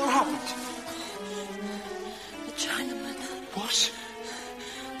 Darling, what happened? The Chinaman. What?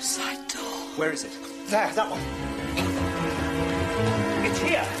 Side door. Where is it? There, that one. It's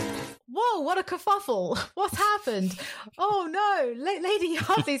here. Whoa, what a kerfuffle. What happened? Oh, no. Lady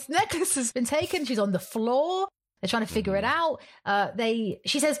Yardley's necklace has been taken. She's on the floor. They're trying to figure it out.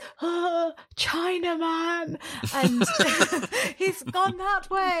 She says, Chinaman. And he's gone that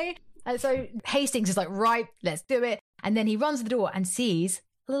way. And so Hastings is like, right, let's do it. And then he runs to the door and sees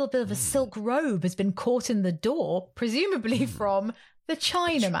a little bit of a silk robe has been caught in the door, presumably from the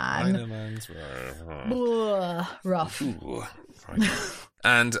Chinaman. Chinaman's rough. Ooh,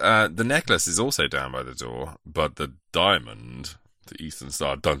 and the necklace is also down by the door, but the diamond, the Eastern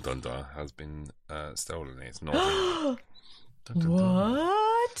Star, has been stolen. It's not.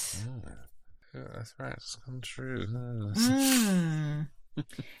 What? Yeah, that's right. It's come true.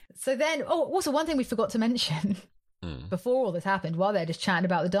 So then, also one thing we forgot to mention. Before all this happened, while they're just chatting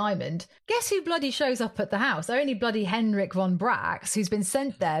about the diamond, guess who bloody shows up at the house? Only bloody Henrik von Brax, who's been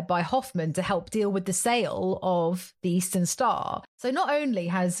sent there by Hoffman to help deal with the sale of the Eastern Star. So not only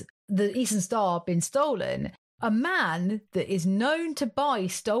has the Eastern Star been stolen, a man that is known to buy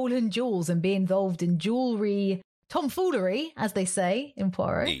stolen jewels and be involved in jewellery tomfoolery, as they say in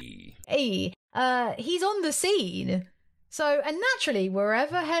Poirot. He's on the scene. So, and naturally,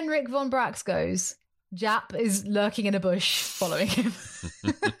 wherever Henrik von Brax goes, Jap is lurking in a bush following him.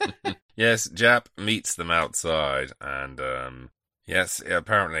 Yes, Jap meets them outside, and yes,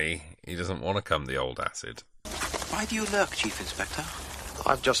 apparently he doesn't want to come the old acid. Why do you lurk, Chief Inspector?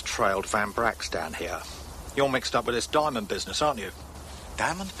 I've just trailed Van Brax down here. You're mixed up with this diamond business, aren't you?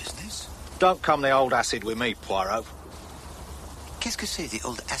 Diamond business? Don't come the old acid with me, Poirot. Qu'est-ce que c'est, the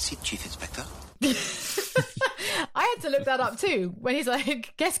old acid, Chief Inspector? had to look that up too. When he's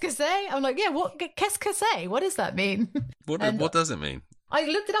like, qu'est-ce que c'est? I'm like, yeah, what? Qu'est-ce que c'est? What does that mean? What does it mean? I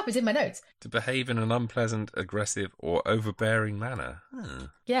looked it up. It's in my notes. To behave in an unpleasant, aggressive, or overbearing manner.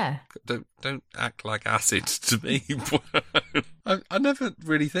 Yeah. Don't act like acid to me. I never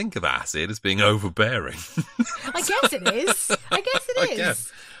really think of acid as being overbearing. I guess it is. I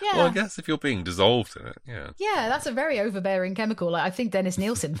guess. Yeah. Well, I guess if you're being dissolved in it, yeah. Yeah, that's a very overbearing chemical. Like, I think Dennis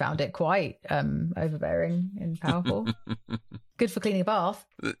Nielsen found it quite overbearing and powerful. Good for cleaning a bath.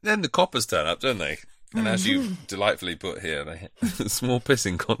 Then the coppers turn up, don't they? And as you delightfully put here, they a small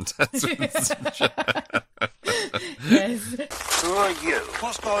pissing contest. Yes. Who are you?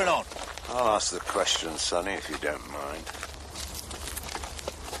 What's going on? I'll ask the question, Sonny, if you don't mind.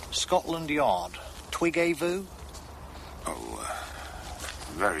 Scotland Yard. Twig-a-voo? Oh,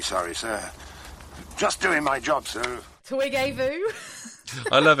 very sorry, sir. Just doing my job, sir. Twig-a-voo?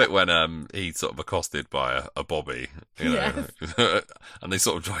 I love it when he's sort of accosted by a bobby, you know, and they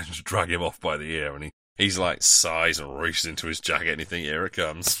sort of try to drag him off by the ear, and he's like sighs and reaches into his jacket and you think, here it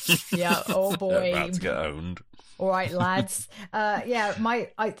comes. Yeah, oh boy. About to get owned. All right, lads.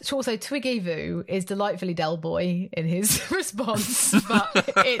 Also Twig-a-voo is delightfully Del Boy in his response, but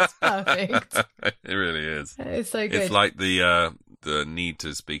it's perfect. It really is. It's so good. It's like the need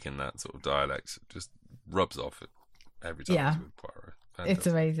to speak in that sort of dialect just rubs off every time. Yeah. With Poirot. It's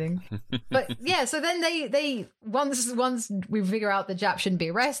amazing. But yeah, so then they once we figure out the Jap shouldn't be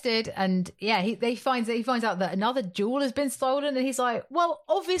arrested, and yeah, he finds out that another jewel has been stolen, and he's like, well,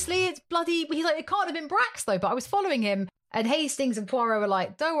 obviously it's bloody. He's like, it can't have been Brax though, but I was following him. And Hastings and Poirot were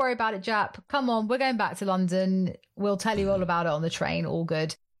like, don't worry about it, Jap. Come on, we're going back to London. We'll tell you all about it on the train. All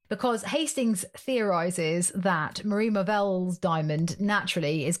good. Because Hastings theorises that Marie Marvell's diamond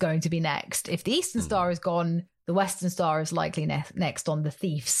naturally is going to be next. If the Eastern Star is gone, the Western Star is likely next on the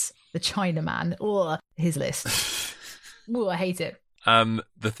thieves, the Chinaman, or his list. Ooh, I hate it.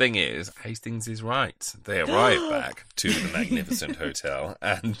 The thing is, Hastings is right. They arrive back to the magnificent hotel,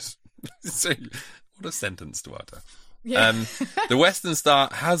 and so what a sentence to utter. Yeah. The Western Star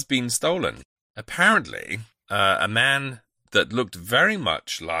has been stolen. Apparently, a man that looked very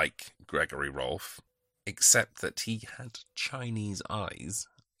much like Gregory Rolfe, except that he had Chinese eyes.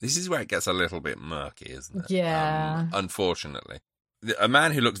 This is where it gets a little bit murky, isn't it? Yeah. Unfortunately. A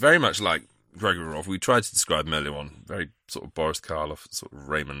man who looked very much like Gregory Rolfe, we tried to describe him earlier on, very sort of Boris Karloff, sort of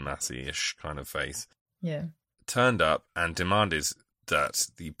Raymond Massey-ish kind of face. Yeah. Turned up and demanded that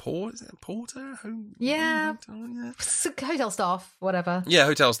the porter? Yeah. Hotel staff, whatever. Yeah,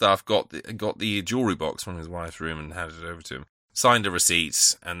 hotel staff got the jewellery box from his wife's room and handed it over to him. Signed a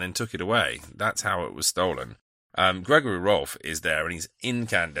receipt and then took it away. That's how it was stolen. Gregory Rolfe is there and he's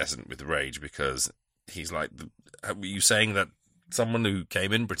incandescent with rage because he's like, were you saying that someone who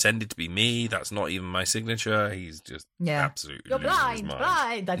came in pretended to be me? That's not even my signature. He's just absolutely You're blind.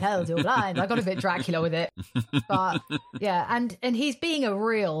 I tell you, you're blind. I got a bit Dracula with it. But yeah, and he's being a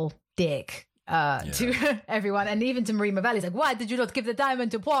real dick to everyone. And even to Marie Marvell, he's like, why did you not give the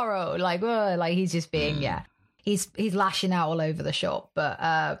diamond to Poirot? Like he's just being, he's lashing out all over the shop.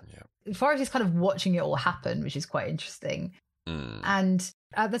 But Forrest is kind of watching it all happen, which is quite interesting. And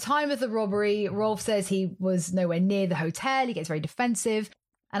at the time of the robbery, Rolfe says he was nowhere near the hotel. He gets very defensive.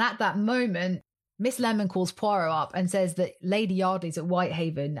 And at that moment, Miss Lemon calls Poirot up and says that Lady Yardley's at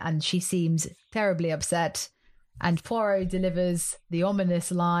Whitehaven and she seems terribly upset. And Poirot delivers the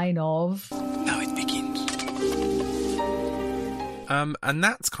ominous line of, now it begins. And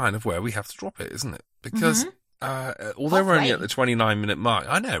that's kind of where we have to drop it, isn't it? Because although we're only at the 29-minute mark,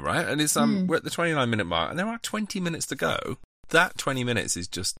 I know, right? And it's we're at the 29-minute mark, and there are 20 minutes to go. That 20 minutes is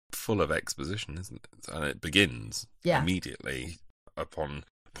just full of exposition, isn't it? And it begins immediately upon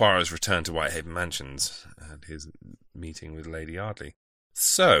Poirot's return to Whitehaven Mansions and his meeting with Lady Yardley.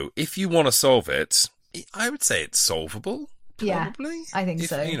 So, if you want to solve it, I would say it's solvable. Probably. Yeah, I think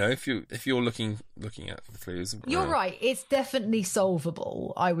so. You know, if you're looking at the clues, you're right. It's definitely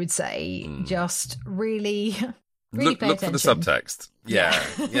solvable. I would say, just really look pay attention. for the subtext.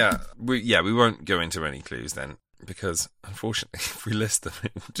 Yeah. We won't go into any clues then, because unfortunately, if we list them,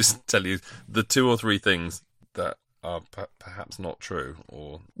 it will just tell you the 2 or 3 things that are perhaps not true,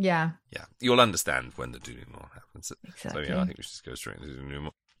 or you'll understand when the denouement happens. Exactly. So I think we should just go straight into the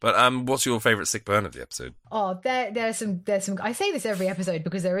denouement. But what's your favourite sick burn of the episode? Oh, there's some. I say this every episode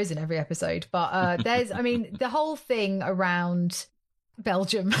because there is in every episode. But there's, I mean, the whole thing around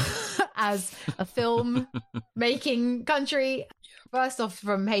Belgium as a film making country. First off,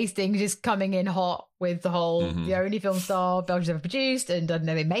 from Hastings just coming in hot with the whole the only film star Belgium's ever produced, and I don't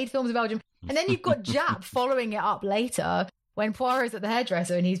know, they made films in Belgium. And then you've got Jap following it up later when Poirot's at the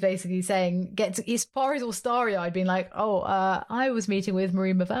hairdresser and he's basically saying, Poirot's all starry-eyed, being like, I was meeting with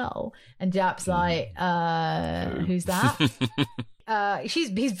Marie Mavel. And Jap's like, who's that?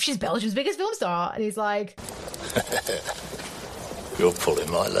 She's Belgium's biggest film star. And he's like... You're pulling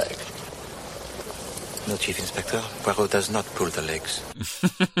my leg. No, Chief Inspector. Poirot does not pull the legs.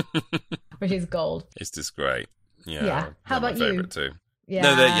 Which is gold. It's just great. Yeah. Yeah. How about my you? favorite too. Yeah.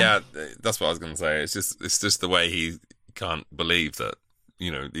 No, that's what I was going to say. It's just the way he can't believe that,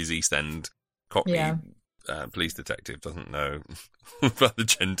 his East End Cockney police detective doesn't know about the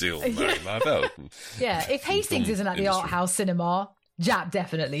genteel Marie Marvell. Yeah, if Hastings isn't at the art house cinema, Jap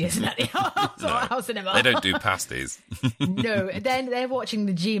definitely isn't at the art house cinema. They don't do pasties. No, then they're watching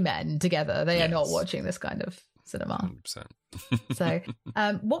the G-Men together. They are not watching this kind of cinema. 100%. So,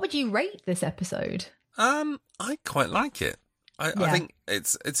 what would you rate this episode? I quite like it. I think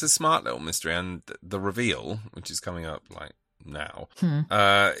it's a smart little mystery, and the reveal, which is coming up like now,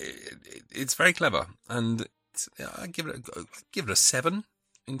 it's very clever, and I give it a 7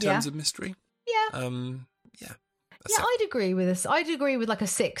 in terms of mystery. Yeah. I'd agree with this. I'd agree with like a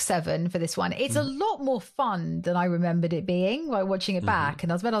 6-7 for this one. It's a lot more fun than I remembered it being while watching it back.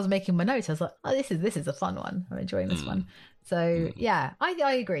 And when I was making my notes, I was like, oh, this is a fun one. I'm enjoying this one. So yeah, I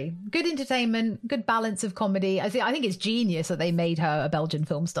agree. Good entertainment, good balance of comedy. I think it's genius that they made her a Belgian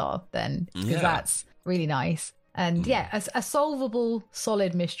film star then, because that's really nice. And a solvable,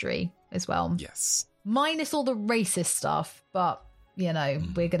 solid mystery as well. Yes. Minus all the racist stuff, but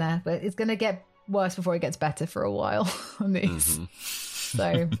it's gonna get worse before it gets better for a while on these.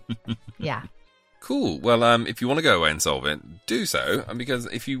 So yeah. Cool. Well, if you want to go away and solve it, do so. Because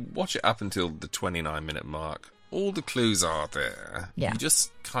if you watch it up until the 29-minute mark, all the clues are there. Yeah. You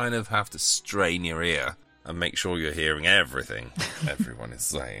just kind of have to strain your ear and make sure you're hearing everything everyone is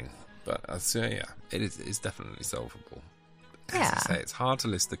saying. But it's definitely solvable. As I say, it's hard to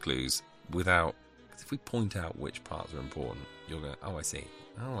list the clues without... Because if we point out which parts are important, you'll go, oh, I see.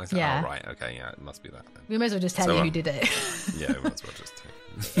 Oh, I see. Yeah. Oh, right. Okay, yeah, it must be that then. We may as well just tell you who did it. Yeah, we might as well just tell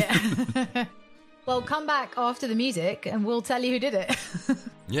you. Yeah. Well, come back after the music and we'll tell you who did it.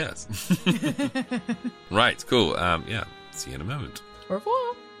 Yes. Right, cool. See you in a moment. Au revoir.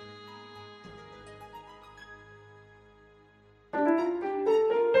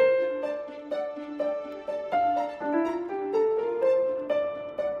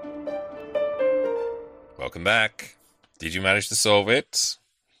 Welcome back. Did you manage to solve it?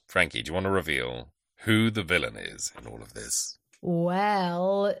 Frankie, do you want to reveal who the villain is in all of this?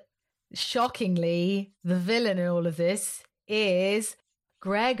 Well, shockingly, the villain in all of this is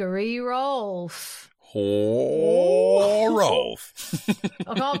Gregory Rolfe. Oh, Rolfe.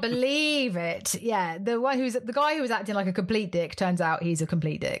 I can't believe it. Yeah, the guy who was acting like a complete dick, turns out he's a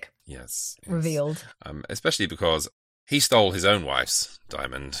complete dick. Yes. Revealed. Especially because he stole his own wife's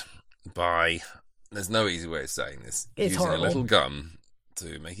diamond by... There's no easy way of saying this. It's using horrible. a little gum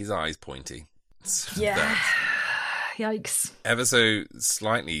to make his eyes pointy. Yeah. Yikes. Ever so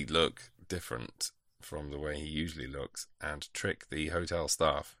slightly look different from the way he usually looks, and trick the hotel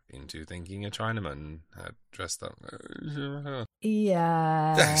staff into thinking a Chinaman had dressed up.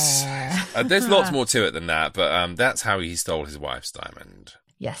 Yeah. There's lots more to it than that, but that's how he stole his wife's diamond.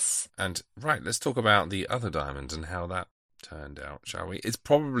 Yes. And right, let's talk about the other diamond and how that turned out, shall we? It's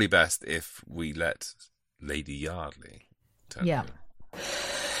probably best if we let Lady Yardley turn it.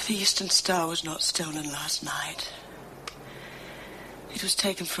 The Eastern Star was not stolen last night. It was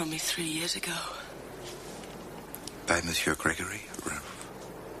taken from me 3 years ago. By Monsieur Gregory Rolfe.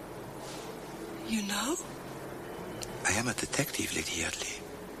 You know? I am a detective, Lady Yardley.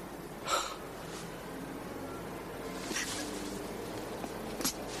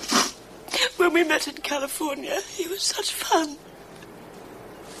 When we met in California, he was such fun.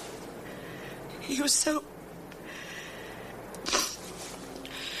 He was so...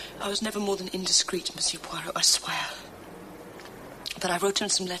 I was never more than indiscreet, Monsieur Poirot, I swear. But I wrote him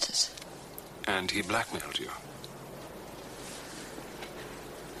some letters. And he blackmailed you?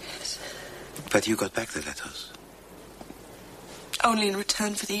 Yes. But you got back the letters. Only in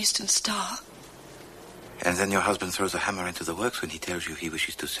return for the Eastern Star. And then your husband throws a hammer into the works when he tells you he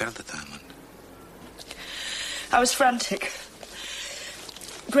wishes to sell the diamond. I was frantic.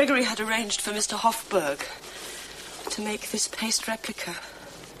 Gregory had arranged for Mr. Hofberg to make this paste replica.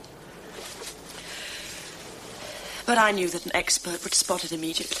 But I knew that an expert would spot it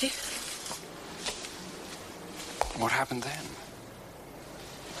immediately. What happened then?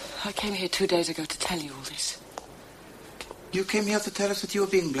 I came here 2 days ago to tell you all this. You came here to tell us that you were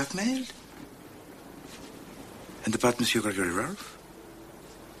being blackmailed? And about Monsieur Gregory Rolfe?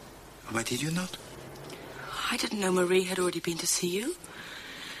 Why did you not? I didn't know Marie had already been to see you.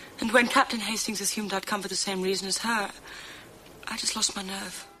 And when Captain Hastings assumed I'd come for the same reason as her, I just lost my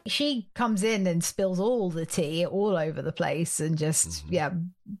nerve. She comes in and spills all the tea all over the place and just,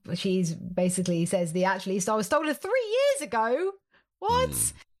 she's basically says the Actually Star was stolen 3 years ago.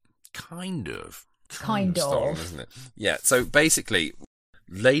 What? Kind of Kind of. stolen, isn't it? Yeah, so basically,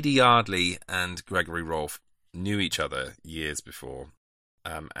 Lady Yardley and Gregory Rolfe knew each other years before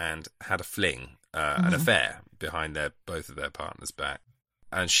and had a fling, an affair behind both of their partners' back.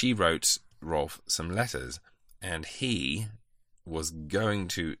 And she wrote Rolfe some letters, and he was going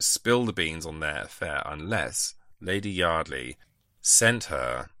to spill the beans on their affair unless Lady Yardley sent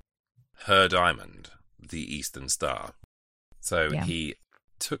her diamond, the Eastern Star. So he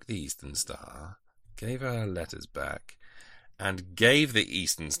took the Eastern Star, gave her letters back, and gave the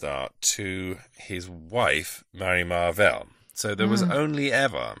Eastern Star to his wife, Mary Marvell. So there was only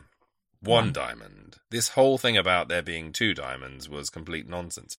ever one diamond. This whole thing about there being 2 diamonds was complete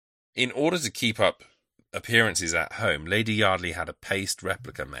nonsense. In order to keep up appearances at home, Lady Yardley had a paste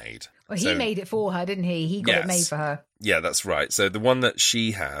replica made. Well, he made it for her, didn't he? He got it made for her. Yeah, that's right. So the one that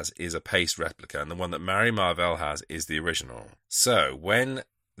she has is a paste replica, and the one that Mary Marvell has is the original. So when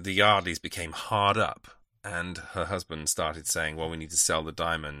the Yardleys became hard up and her husband started saying, well, we need to sell the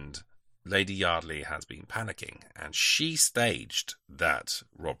diamond, Lady Yardley has been panicking, and she staged that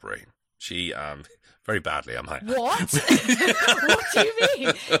robbery. She, very badly, I might. What? What do you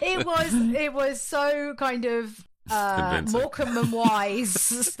mean? It was so kind of Morecambe and Wise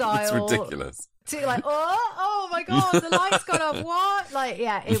style. It's ridiculous. To like, oh my God, the light's gone off. What? Like,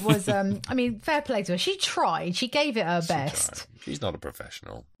 yeah, it was. I mean, fair play to her. She tried. She gave it her best. She's not a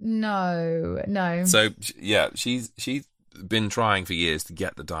professional. No. So yeah, she's been trying for years to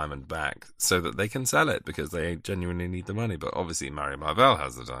get the diamond back so that they can sell it because they genuinely need the money. But obviously, Mary Marvell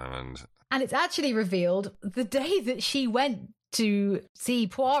has the diamond. And it's actually revealed the day that she went to see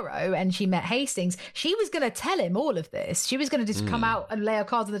Poirot and she met Hastings, she was going to tell him all of this. She was going to just come out and lay her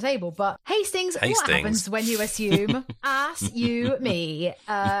cards on the table. But Hastings, what happens when you assume? Ask you me.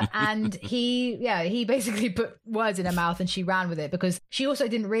 And he basically put words in her mouth and she ran with it because she also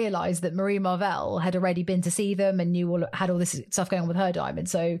didn't realise that Marie Marvell had already been to see them and had all this stuff going on with her diamond.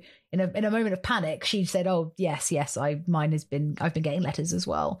 So in a moment of panic, she said, "Oh yes, I've been getting letters as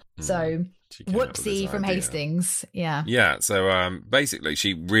well." So whoopsie from Hastings. Yeah. So basically,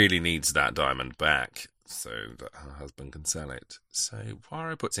 she really needs that diamond back so that her husband can sell it. So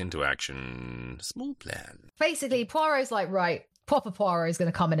Poirot puts into action a small plan. Basically, Poirot's like, right, Papa Poirot is going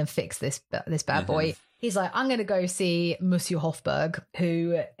to come in and fix this bad boy. He's like, I'm going to go see Monsieur Hofburg,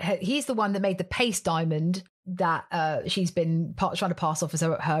 he's the one that made the paste diamond that she's been trying to pass off as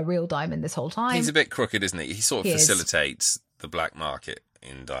her real diamond this whole time. He's a bit crooked, isn't he? He sort of facilitates the black market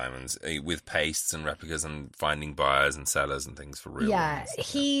in diamonds with pastes and replicas and finding buyers and sellers and things for real. Yeah,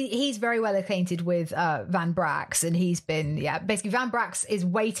 he's very well acquainted with Van Brax, and he's been basically Van Brax is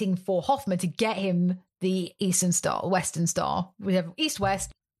waiting for Hoffman to get him the Eastern Star, Western Star, whichever,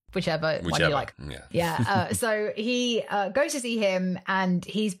 East-West, whichever one you like. So he goes to see him, and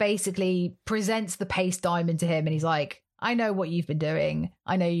he's basically presents the paste diamond to him, and he's like, I know what you've been doing.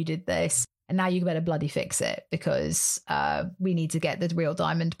 I know you did this. And now you better bloody fix it because we need to get the real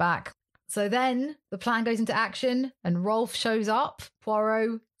diamond back. So then the plan goes into action and Rolfe shows up.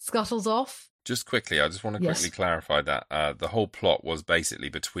 Poirot scuttles off. Just quickly, I just want to quickly clarify that the whole plot was basically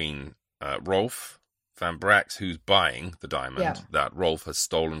between Rolfe, Van Brax, who's buying the diamond that Rolfe has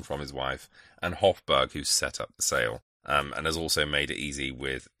stolen from his wife, and Hofburg, who's set up the sale and has also made it easy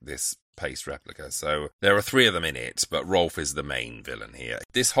with this paste replica. So there are 3 of them in it, but Rolfe is the main villain here.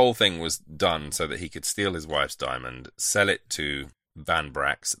 This whole thing was done so that he could steal his wife's diamond, sell it to Van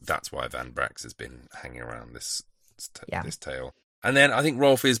Brax. That's why Van Brax has been hanging around this tale. And then I think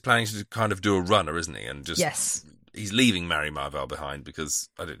Rolfe is planning to kind of do a runner, isn't he? And just he's leaving Mary Marvell behind because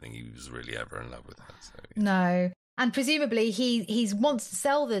I don't think he was really ever in love with her. So, No. And presumably he wants to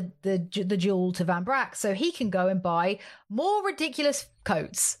sell the jewel to Van Brax so he can go and buy more ridiculous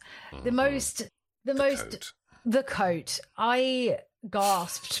coats. The coat. I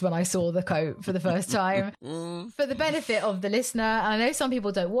gasped when I saw the coat for the first time. For the benefit of the listener, and I know some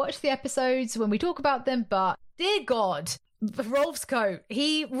people don't watch the episodes when we talk about them, but dear God, Rolfe's coat.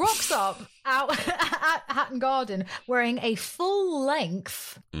 He rocks up out at Hatton Garden wearing a full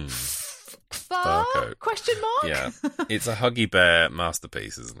length fur coat. Question mark? Yeah. It's a Huggy Bear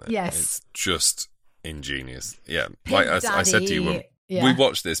masterpiece, isn't it? Yes. It's just ingenious. Yeah. Like I said to you Yeah. We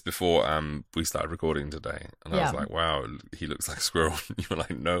watched this before we started recording today, and I was Yeah. like, wow, he looks like a squirrel. You were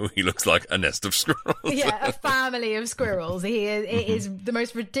like, no, he looks like a nest of squirrels. Yeah, a family of squirrels. It is the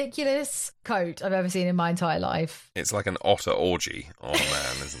most ridiculous coat I've ever seen in my entire life. It's like an otter orgy on a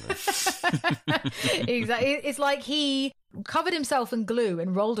man, isn't it? Exactly. It's like he covered himself in glue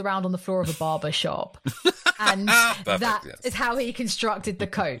and rolled around on the floor of a barber shop. And that is how he constructed the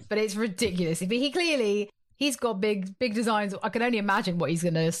coat. But it's ridiculous. But he's got big designs. I can only imagine what he's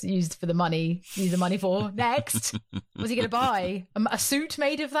going to use the money for next. What's he going to buy? A suit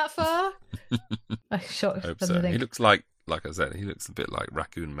made of that fur? I hope so. He looks like I said, he looks a bit like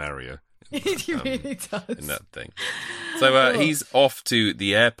Raccoon Mario. He really does. In that thing. So he's off to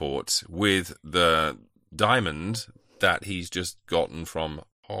the airport with the diamond that he's just gotten from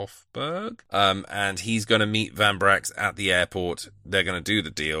Hofburg. And he's going to meet Van Brax at the airport. They're going to do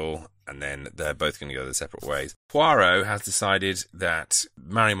the deal, and then they're both going to go their separate ways. Poirot has decided that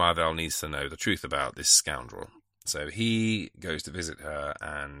Mary Marvell needs to know the truth about this scoundrel. So he goes to visit her,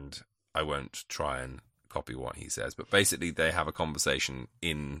 and I won't try and copy what he says, but basically they have a conversation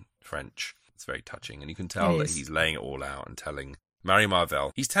in French. It's very touching, and you can tell that he's laying it all out and telling Mary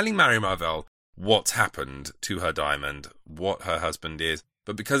Marvell. He's telling Mary Marvell what's happened to her diamond, what her husband is.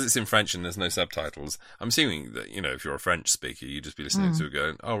 But because it's in French and there's no subtitles, I'm assuming that, if you're a French speaker, you just be listening to it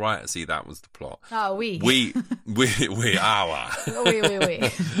going, oh, right, I see, that was the plot. Oh, oui. Oui. Oui. Oui.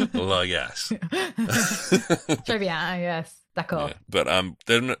 Well, yes. Très bien, yes. D'accord. Yeah. But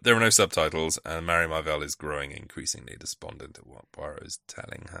there are no subtitles, and Mary Marvell is growing increasingly despondent at what Poirot is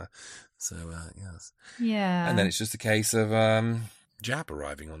telling her. So, yes. Yeah. And then it's just a case of Jap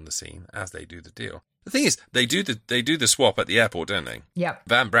arriving on the scene as they do the deal. The thing is, they do the swap at the airport, don't they? Yeah.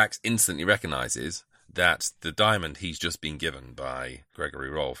 Van Brax instantly recognises that the diamond he's just been given by Gregory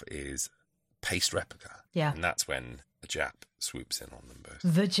Rolfe is paste replica. Yeah. And that's when the Jap swoops in on them both.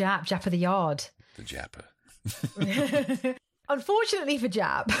 The Jap of the yard. The Japper. Unfortunately for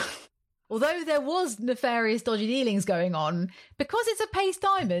Jap, although there was nefarious dodgy dealings going on, because it's a paste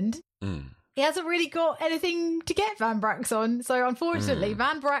diamond, he hasn't really got anything to get Van Brax on. So unfortunately,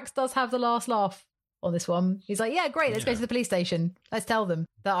 Van Brax does have the last laugh on this one. He's like, yeah, great, let's go to the police station. Let's tell them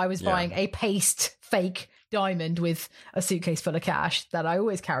that I was buying a paste fake diamond with a suitcase full of cash that I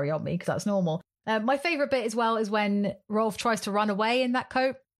always carry on me because that's normal. My favourite bit as well is when Rolfe tries to run away in that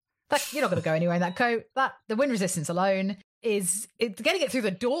coat. You're not going to go anywhere in that coat. The wind resistance alone getting it through the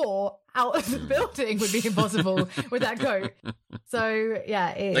door out of the building would be impossible with that coat. So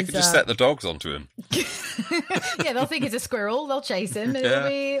yeah, they could just set the dogs onto him. Yeah, they'll think it's a squirrel. They'll chase him, and it'll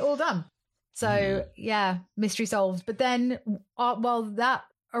be all done. So yeah, mystery solved. But then, while that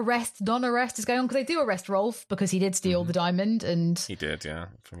non-arrest is going on, because they do arrest Rolfe because he did steal the diamond, and he did, yeah,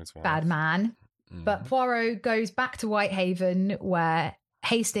 from his wife. Bad man. But Poirot goes back to Whitehaven where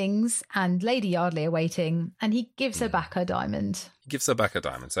Hastings and Lady Yardley are waiting, and he gives her back her diamond. He gives her back her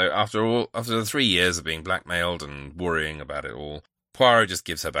diamond. So after the 3 years of being blackmailed and worrying about it all, Poirot just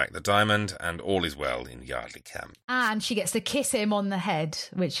gives her back the diamond, and all is well in Yardley camp. And she gets to kiss him on the head,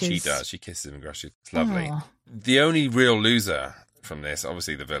 which is... She does. She kisses him. It's lovely. Aww. The only real loser from this,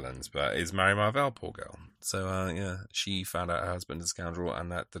 obviously the villains, but is Mary Marvell, poor girl. So, she found out her husband is a scoundrel,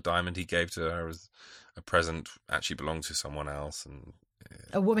 and that the diamond he gave to her as a present actually belonged to someone else, and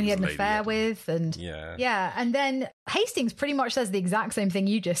a woman he had an affair with, and yeah. And then Hastings pretty much says the exact same thing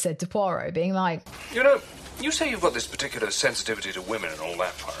you just said to Poirot, being like, you say you've got this particular sensitivity to women and all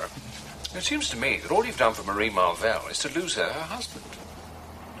that, Poirot. It seems to me that all you've done for Marie Marvell is to lose her husband.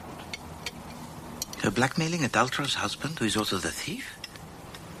 Her blackmailing, adulterous husband, who is also the thief?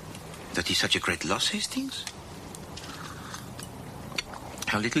 That is such a great loss, Hastings?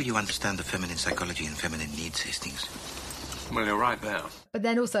 How little you understand the feminine psychology and feminine needs, Hastings. Well, you're right there. But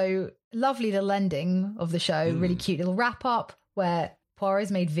then also, lovely little ending of the show, really cute little wrap-up where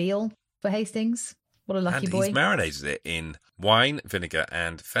Poirot's made veal for Hastings. What a lucky boy. He's marinated it in wine, vinegar,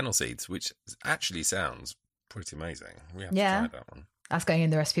 and fennel seeds, which actually sounds pretty amazing. We have to try that one. That's going in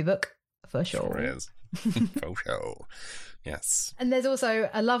the recipe book, for sure. Sure is. For sure. Yes. And there's also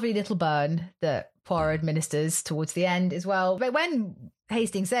a lovely little burn that Poirot administers towards the end as well. But when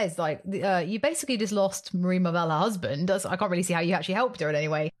Hastings says, you basically just lost Marie Marvell, her husband, I can't really see how you actually helped her in any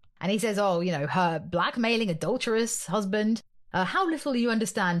way. And he says, her blackmailing, adulterous husband. How little you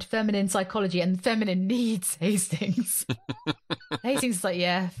understand feminine psychology and feminine needs, Hastings. Hastings is like,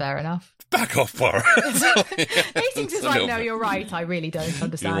 yeah, fair enough. Back off, Poirot. Hastings is like, no, you're right. I really don't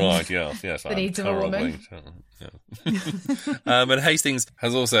understand. You're right, yes. The needs of a woman. And Hastings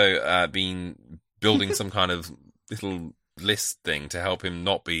has also been building some kind of little list thing to help him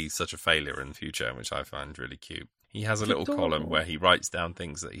not be such a failure in the future, which I find really cute. He has a little column where he writes down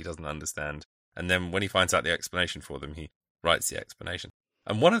things that he doesn't understand. And then when he finds out the explanation for them, he writes the explanation.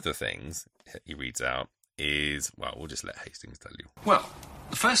 And one of the things he reads out is, well, we'll just let Hastings tell you. Well,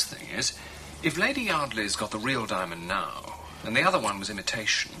 the first thing is, if Lady Yardley's got the real diamond now, and the other one was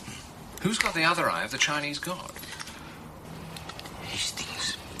imitation, who's got the other eye of the Chinese god?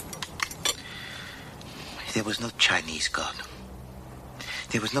 Hastings. There was no Chinese god.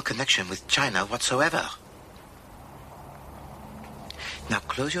 There was no connection with China whatsoever. Now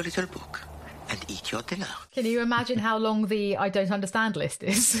close your little book and eat your dinner. Can you imagine how long the I don't understand list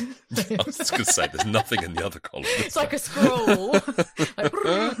is? I was just going to say, there's nothing in the other column. It's like a scroll.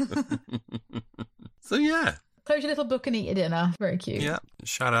 So, yeah. Close your little book and eat your dinner. Very cute. Yeah.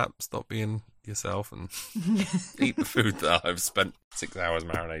 Shut up. Stop being yourself and eat the food that I've spent 6 hours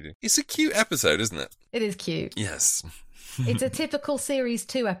marinating. It's a cute episode, isn't it? It is cute. Yes. It's a typical Series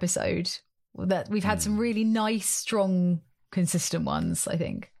 2 episode that we've had some really nice, strong, consistent ones, I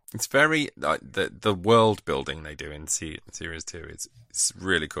think. It's very, like, the world building they do in Series 2 it's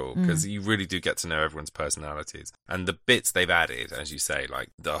really cool because you really do get to know everyone's personalities. And the bits they've added, as you say, like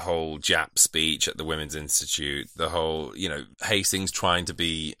the whole Jap speech at the Women's Institute, the whole, Hastings trying to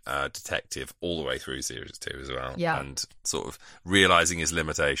be a detective all the way through Series 2 as well. Yeah. And sort of realising his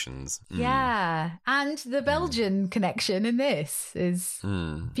limitations. Yeah. And the Belgian connection in this is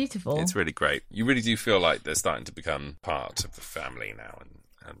beautiful. It's really great. You really do feel like they're starting to become part of the family now and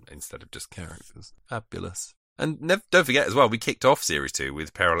instead of just characters. Fabulous. And don't forget as well, we kicked off Series 2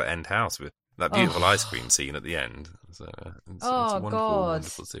 with Peril at End House with that beautiful ice cream scene at the end. So it's a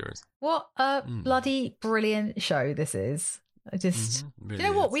wonderful series. What a bloody brilliant show this is. I just, really you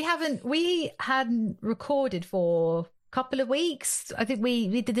know what? We hadn't recorded for a couple of weeks. I think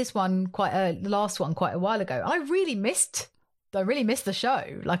we did this one the last one quite a while ago. I really missed the show.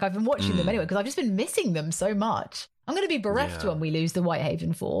 Like, I've been watching them anyway because I've just been missing them so much. I'm going to be bereft when we lose the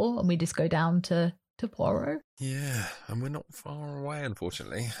Whitehaven 4 and we just go down to Poirot. Yeah, and we're not far away,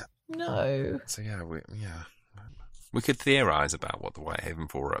 unfortunately. No. So we could theorise about what the Whitehaven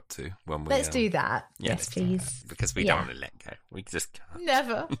 4 are up to when we. Let's do that. Yeah, yes, please. Because we don't want to let go. We just can't.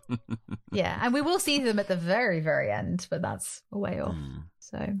 Never. Yeah, and we will see them at the very, very end, but that's a way off.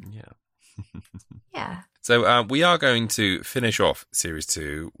 So yeah. So we are going to finish off Series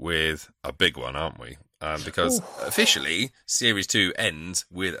 2 with a big one, aren't we? Because officially, Series 2 ends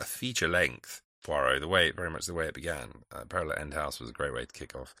with a feature-length Poirot, very much the way it began. Peril at End House was a great way to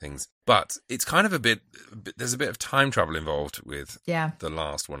kick off things. But it's kind of there's a bit of time travel involved with the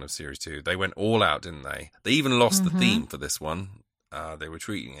last one of Series 2. They went all out, didn't they? They even lost the theme for this one. They were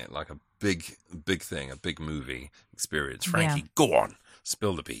treating it like a big thing, a big movie experience. Frankie, go on,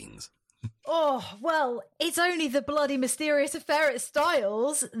 spill the beans. Oh, well, it's only the bloody mysterious affair at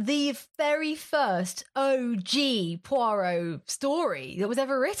Styles, the very first OG Poirot story that was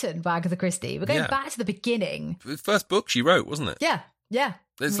ever written by Agatha Christie. We're going back to the beginning. The first book she wrote, wasn't it? Yeah.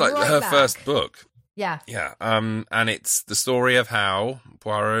 It's like her first book. Yeah. Yeah. And it's the story of how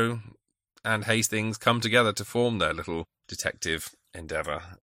Poirot and Hastings come together to form their little detective endeavour.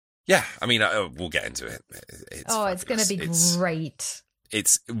 Yeah, I mean, we'll get into it. It's going to be great.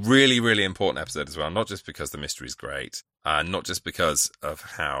 It's a really, really important episode as well, not just because the mystery is great, not just because of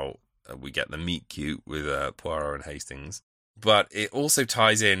how we get the meet cute with Poirot and Hastings, but it also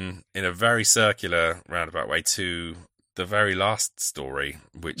ties in a very circular, roundabout way to the very last story,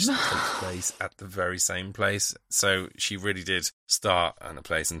 which takes place at the very same place. So she really did start in a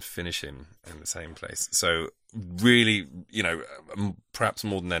place and finish him in the same place. So really, perhaps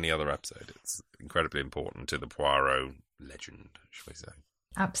more than any other episode, it's incredibly important to the Poirot legend, shall we say.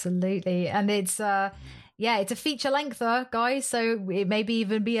 Absolutely. And it's it's a feature lengther, guys, so it may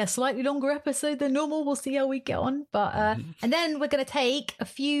even be a slightly longer episode than normal. We'll see how we get on, but and then we're going to take a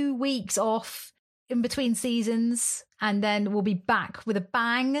few weeks off in between seasons, and then we'll be back with a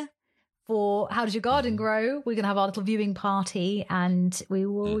bang for How Does Your Garden Grow. We're going to have our little viewing party, and we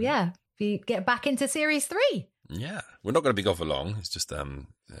will get back into Series 3. Yeah, we're not going to be gone for long. It's just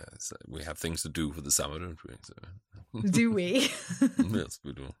we have things to do for the summer, don't we? So. Do we? Yes,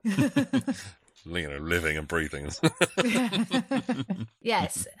 we do. Living and breathing.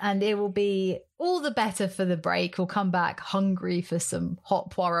 Yes, and it will be all the better for the break. We'll come back hungry for some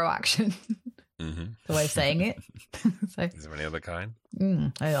hot Poirot action. The way of saying it. So, is there any other kind?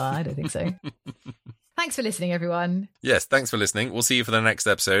 I don't think so. Thanks for listening, everyone. Yes, thanks for listening. We'll see you for the next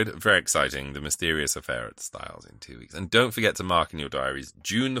episode. Very exciting. The Mysterious Affair at Styles in 2 weeks. And don't forget to mark in your diaries,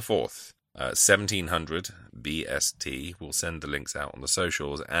 June the 4th, 1700 BST. We'll send the links out on the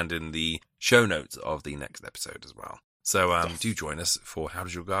socials and in the show notes of the next episode as well. So do join us for How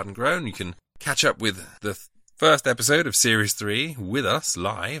Does Your Garden Grow? And you can catch up with the first episode of Series 3 with us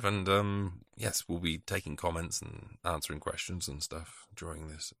live. And yes, we'll be taking comments and answering questions and stuff during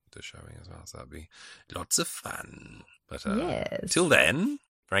the showing as well. So that'll be lots of fun. But yes. Till then,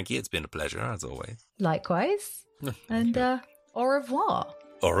 Frankie, it's been a pleasure as always. Likewise. And au revoir.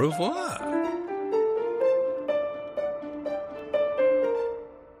 Au revoir.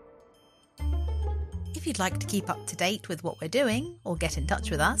 If you'd like to keep up to date with what we're doing or get in touch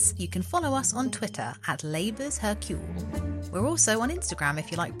with us, you can follow us on Twitter at Labours Hercule. We're also on Instagram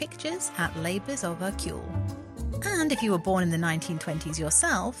if you like pictures at Labours of Hercule. And if you were born in the 1920s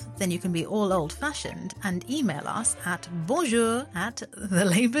yourself, then you can be all old-fashioned and email us at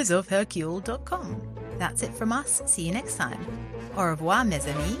bonjour@thelaboursofhercule.com. That's it from us. See you next time. Au revoir, mes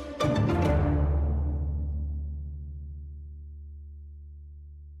amis.